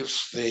curry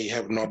leaves, they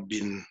have not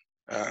been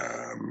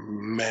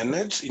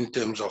managed in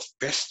terms of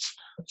pests.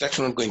 That's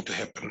not going to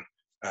happen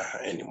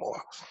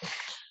anymore.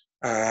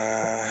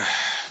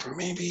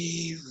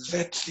 Maybe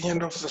that's the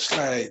end of the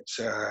slides,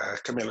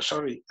 Camilla.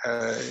 Sorry,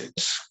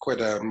 it's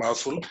quite a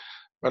mouthful.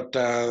 But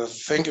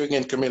thank you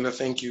again, Camilla.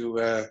 Thank you,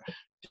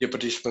 dear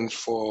participants,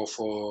 for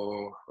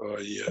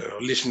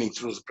listening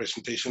through the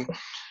presentation.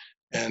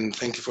 And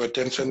thank you for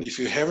attention. If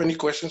you have any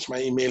questions,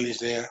 my email is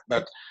there,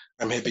 but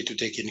I'm happy to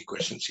take any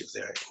questions if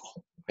there are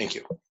any. Thank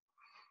you.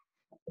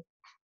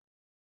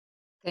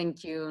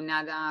 Thank you,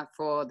 Nada,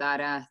 for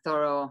that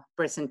thorough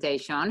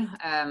presentation.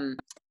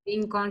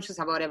 Being conscious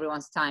about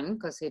everyone's time,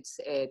 because it's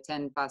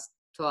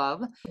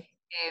 12:10.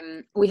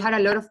 We had a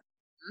lot of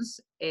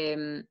questions.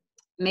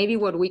 Maybe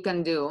what we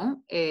can do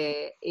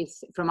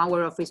is, from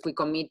our office, we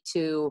commit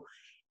to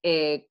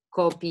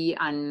copy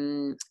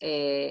and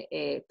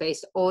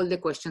paste all the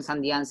questions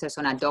and the answers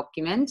on a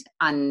document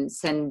and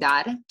send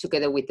that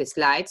together with the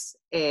slides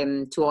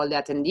to all the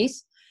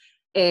attendees.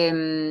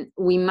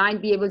 We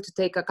might be able to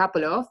take a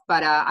couple of,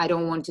 but I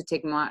don't want to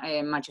take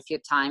much of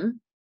your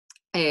time.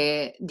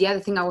 The other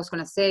thing I was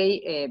going to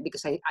say,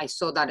 because I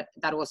saw that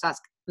was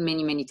asked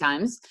many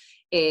times,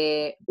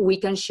 we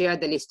can share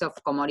the list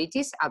of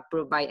commodities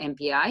approved by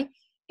MPI.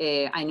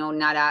 I know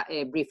Nara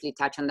briefly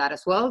touched on that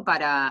as well,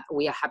 but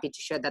we are happy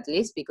to share that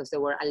list because there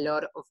were a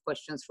lot of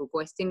questions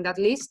requesting that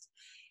list.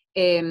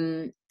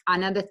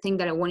 Another thing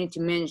that I wanted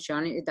to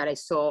mention is that I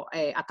saw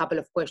a couple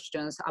of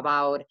questions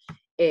about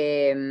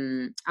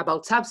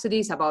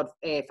subsidies, about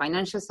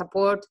financial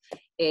support.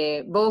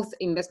 Both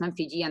Investment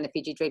Fiji and the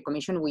Fiji Trade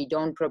Commission, we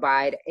don't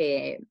provide,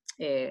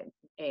 we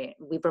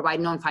provide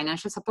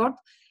non-financial support,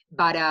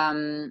 but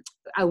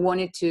I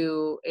wanted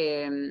to,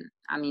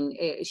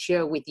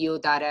 share with you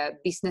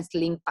that Business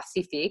Link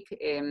Pacific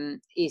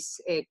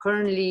is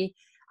currently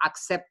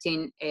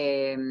accepting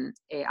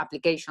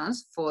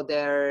applications for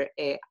their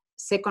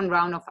second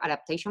round of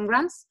adaptation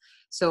grants.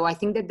 So I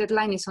think the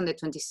deadline is on the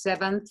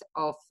 27th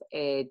of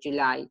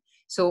July.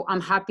 So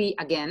I'm happy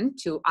again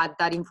to add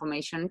that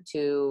information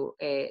to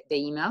the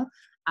email,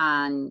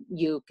 and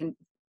you can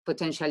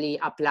potentially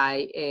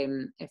apply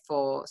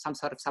for some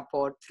sort of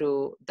support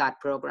through that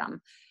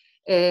program.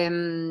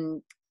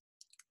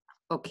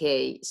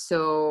 Okay,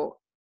 so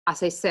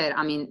as I said,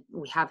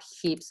 we have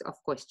heaps of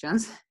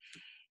questions,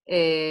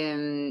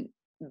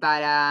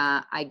 but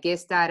I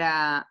guess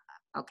that,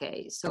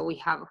 okay, so we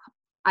have,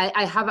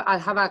 I'll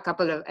have a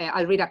couple of,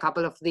 I'll read a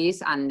couple of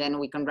these and then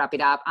we can wrap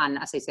it up. And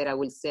as I said, I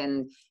will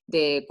send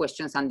the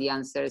questions and the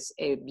answers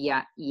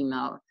via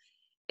email.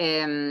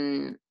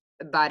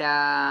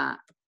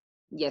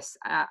 Yes,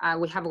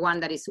 we have one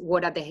that is,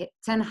 what are the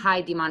 10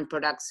 high demand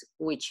products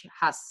which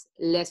has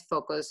less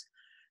focus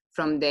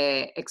from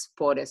the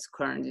exporters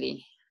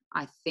currently?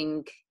 I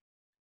think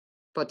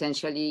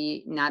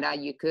potentially, Nada,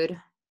 you could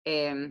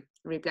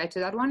reply to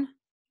that one.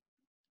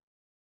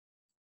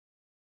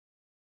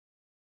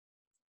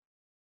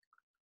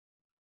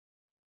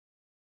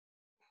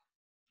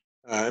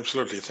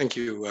 Absolutely. Thank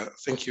you,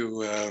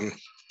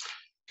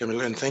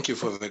 Camilla, and thank you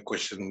for the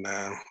question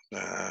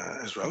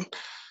as well.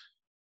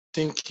 I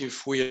think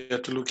if we are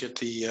to look at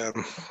the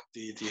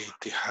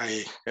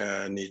high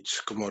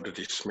needs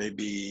commodities,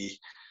 maybe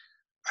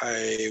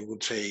I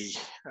would say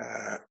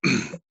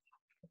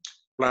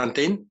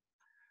plantain.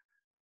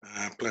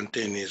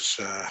 Plantain is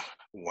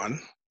one.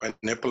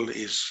 Pineapple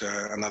is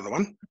another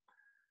one.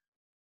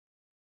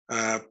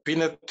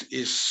 Peanut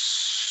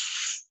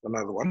is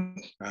another one.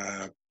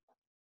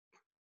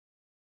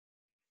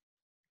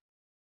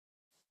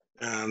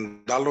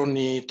 And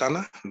Daloni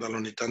Tana,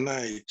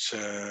 it's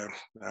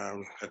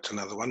that's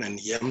another one, and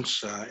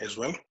yams as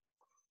well.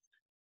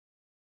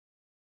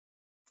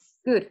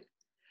 Good.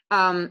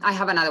 I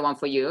have another one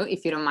for you,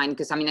 if you don't mind,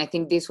 because I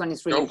think this one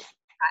is really.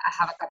 I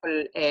have a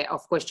couple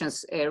of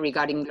questions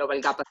regarding global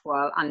gap as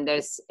well, and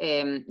there's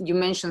you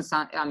mentioned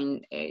some,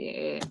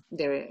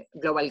 the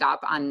global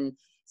gap, and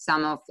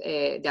some of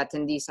the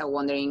attendees are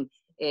wondering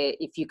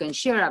if you can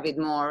share a bit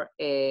more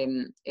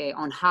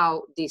on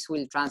how this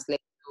will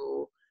translate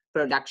to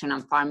production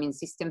and farming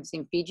systems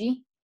in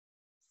Fiji.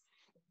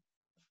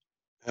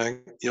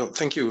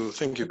 Thank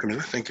you,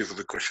 Camilla. Thank you for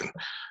the question.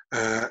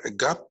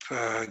 GAP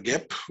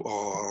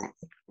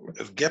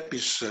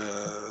is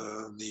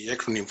the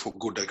acronym for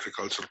Good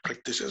Agricultural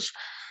Practices.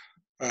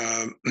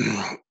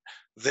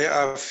 There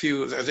are a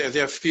few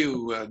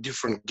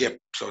different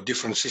GAPs or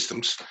different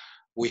systems.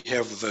 We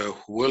have the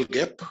World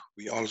GAP.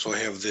 We also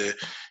have the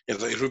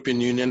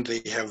European Union.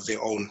 They have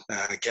their own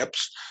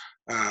GAPs.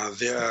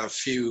 There are a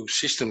few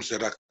systems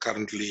that are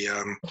currently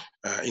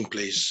in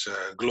place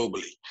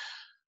globally.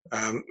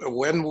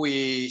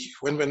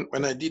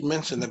 When I did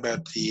mention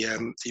about the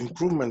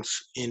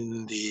improvements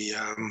in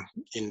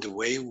the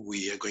way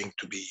we are going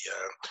to be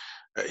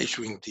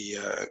issuing the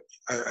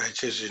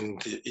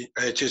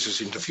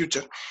IHSs in the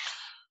future,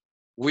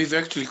 we've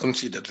actually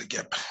considered the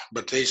gap,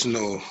 but there's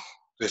no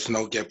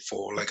gap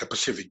for like a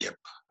Pacific gap.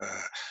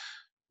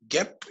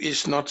 Gap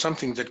is not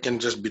something that can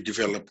just be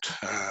developed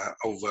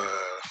over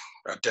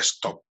a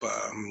desktop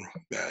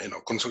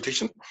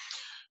consultation,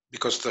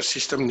 because the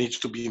system needs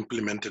to be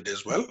implemented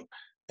as well,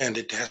 and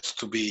it has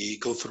to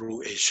go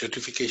through a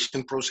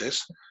certification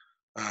process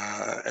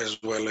as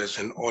well as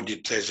an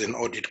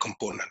audit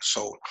component.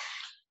 So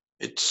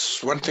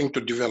it's one thing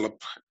to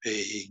develop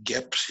a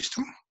GAP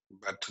system,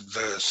 but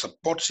the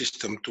support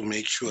system to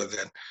make sure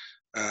that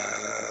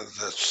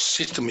the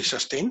system is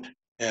sustained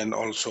and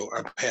also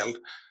upheld,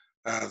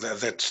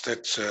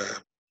 that's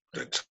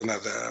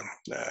another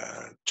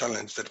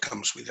challenge that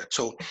comes with that.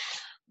 So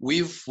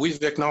we've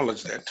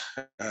acknowledged that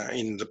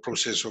in the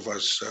process of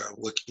us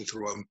working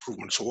through our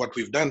improvement. So what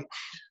we've done,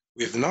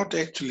 we've not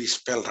actually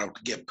spelled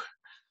out GAP,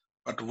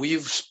 but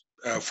we've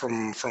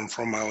from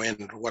our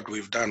end, what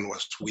we've done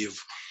was we've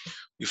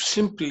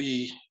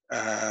simply,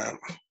 in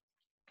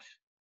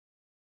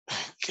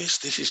case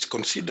this is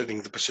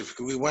considering the Pacific,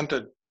 we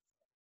wanted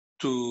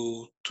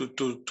to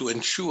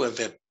ensure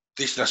that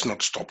this does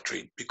not stop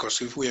trade,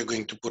 because if we are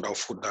going to put our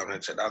foot down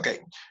and say, okay,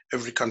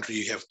 every country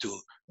you have to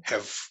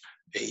have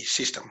a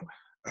system,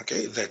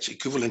 okay, that's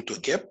equivalent to a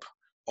GAP,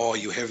 or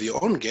you have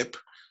your own GAP.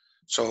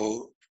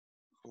 So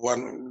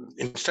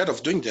instead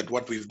of doing that,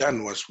 what we've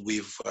done was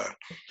we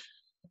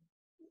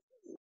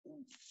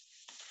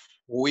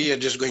are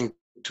just going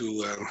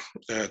to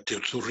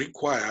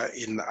require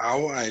in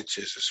our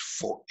IHSs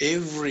for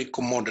every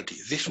commodity.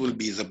 This will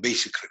be the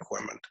basic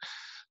requirement.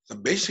 The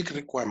basic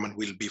requirement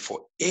will be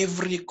for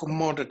every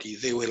commodity,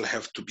 they will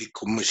have to be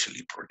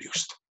commercially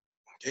produced.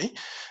 Okay,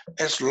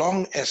 as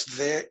long as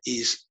there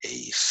is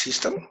a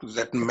system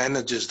that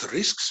manages the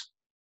risks,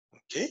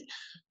 okay,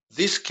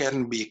 this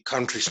can be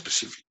country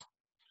specific.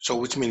 So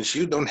which means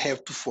you don't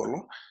have to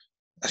follow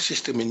a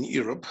system in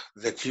Europe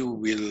that you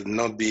will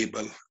not be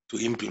able to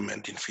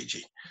implement in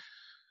Fiji.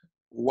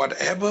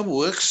 Whatever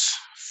works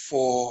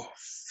for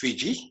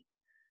Fiji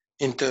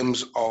in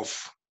terms of,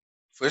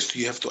 first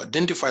you have to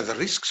identify the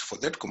risks for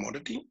that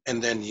commodity,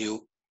 and then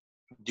you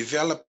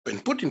develop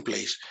and put in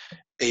place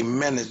a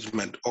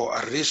management or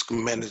a risk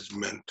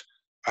management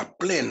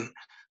plan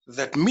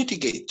that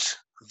mitigates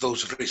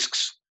those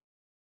risks.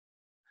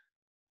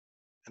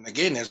 And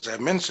again, as I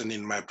mentioned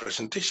in my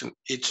presentation,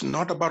 it's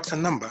not about the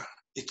number,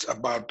 it's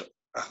about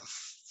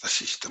the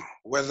system.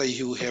 Whether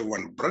you have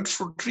one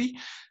breadfruit tree,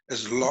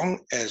 as long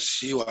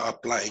as you are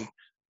applying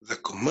the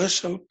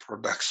commercial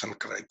production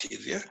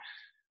criteria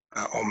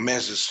or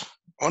measures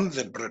on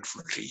the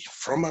breadfruit tree,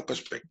 from our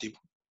perspective,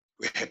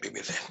 we're happy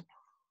with that.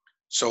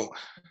 So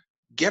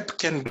GAP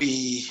can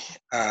be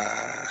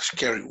a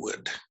scary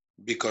word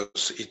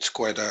because it's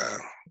quite a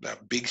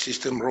big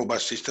system,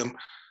 robust system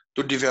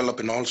to develop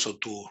and also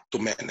to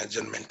manage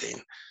and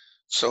maintain.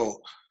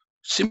 So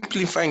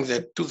simplifying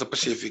that to the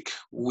Pacific,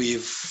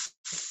 we've,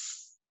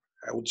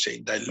 I would say,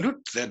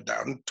 dilute that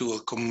down to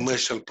a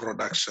commercial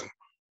production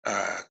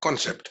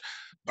concept,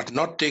 but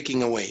not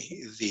taking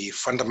away the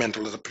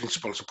fundamental of the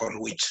principles upon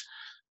which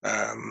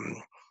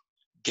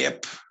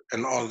GAP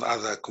and all the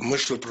other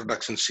commercial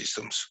production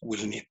systems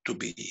will need to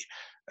be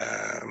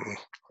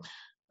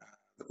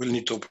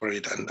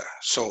operate under.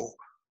 So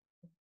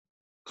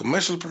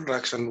commercial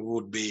production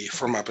would be,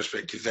 from our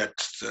perspective,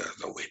 that's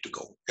the way to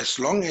go. As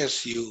long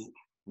as you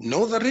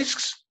know the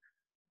risks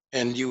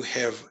and you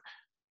have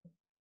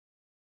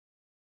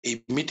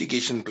a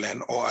mitigation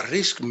plan or a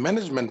risk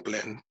management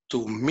plan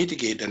to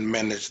mitigate and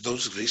manage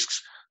those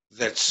risks,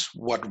 that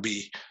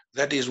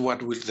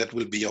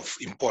will be of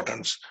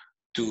importance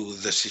to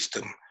the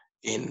system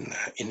in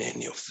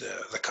any of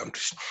the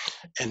countries.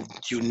 And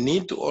you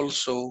need to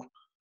also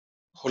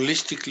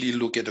holistically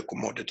look at the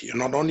commodity. You're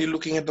not only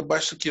looking at the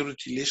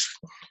biosecurity list,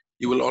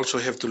 you will also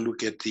have to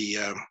look at the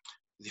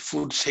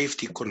food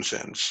safety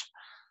concerns.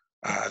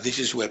 This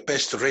is where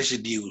pest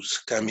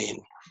residues come in.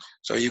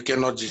 So you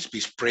cannot just be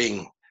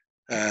spraying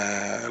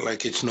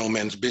like it's no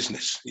man's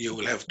business. You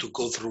will have to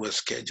go through a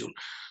schedule.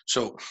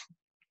 So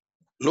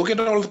look at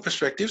all the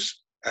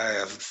perspectives,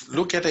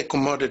 look at a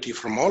commodity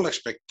from all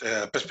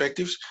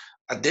perspectives,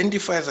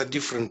 identify the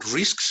different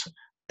risks,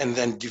 and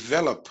then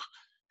develop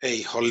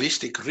a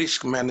holistic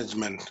risk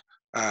management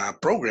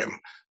program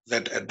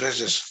that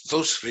addresses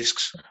those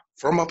risks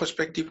from our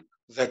perspective,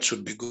 that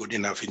should be good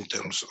enough in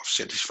terms of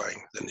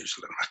satisfying the New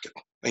Zealand market.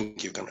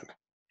 Thank you, Camilla.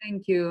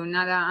 Thank you,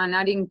 Nada. And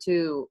adding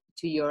to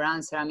your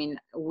answer, I mean,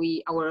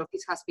 our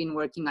office has been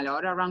working a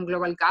lot around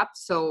global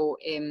gaps. So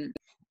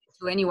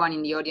to anyone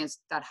in the audience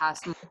that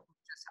has more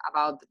questions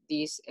about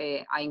this,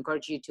 I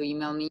encourage you to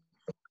email me,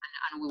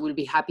 and we will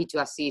be happy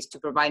to assist, to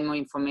provide more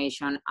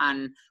information,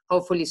 and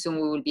hopefully soon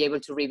we will be able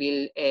to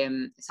reveal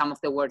some of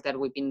the work that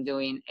we've been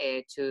doing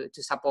to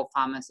support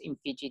farmers in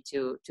Fiji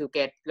to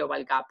get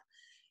global gap.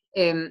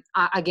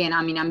 Again,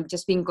 I mean, I'm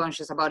just being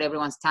conscious about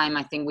everyone's time.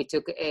 I think we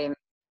took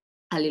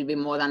a little bit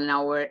more than an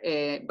hour,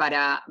 but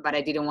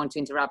I didn't want to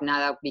interrupt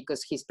Nada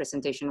because his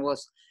presentation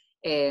was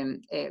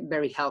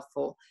very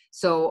helpful.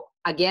 So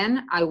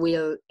again, I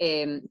will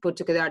put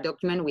together a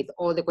document with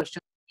all the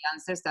questions and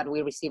answers that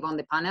we receive on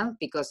the panel,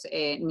 because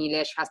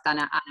Nilesh has done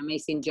an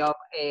amazing job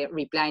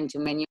replying to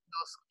many of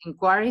those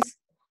inquiries.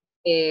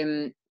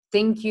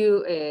 Thank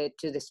you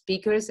to the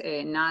speakers,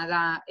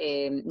 Nada,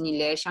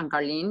 Nilesh, and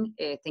Carlene.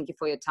 Thank you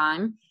for your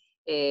time.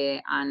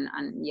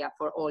 And yeah,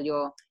 for all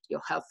your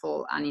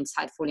helpful and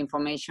insightful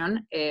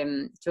information.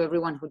 To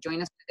everyone who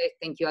joined us today,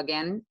 thank you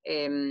again.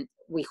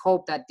 We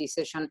hope that this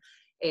session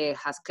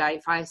has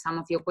clarified some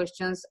of your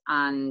questions.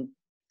 And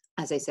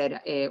as I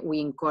said, we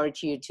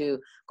encourage you to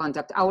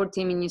contact our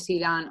team in New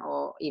Zealand,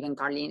 or even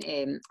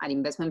Carlene at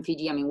Investment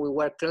Fiji. I mean, we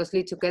work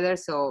closely together,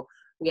 so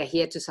we are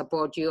here to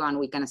support you, and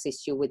we can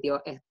assist you with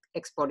your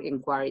export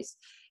inquiries.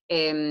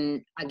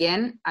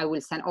 Again, I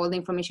will send all the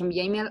information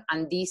via email,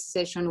 and this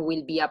session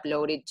will be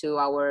uploaded to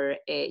our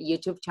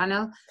YouTube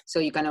channel, so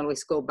you can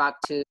always go back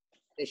to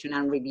the session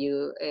and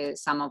review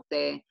some of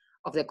the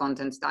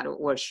contents that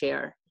were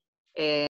shared.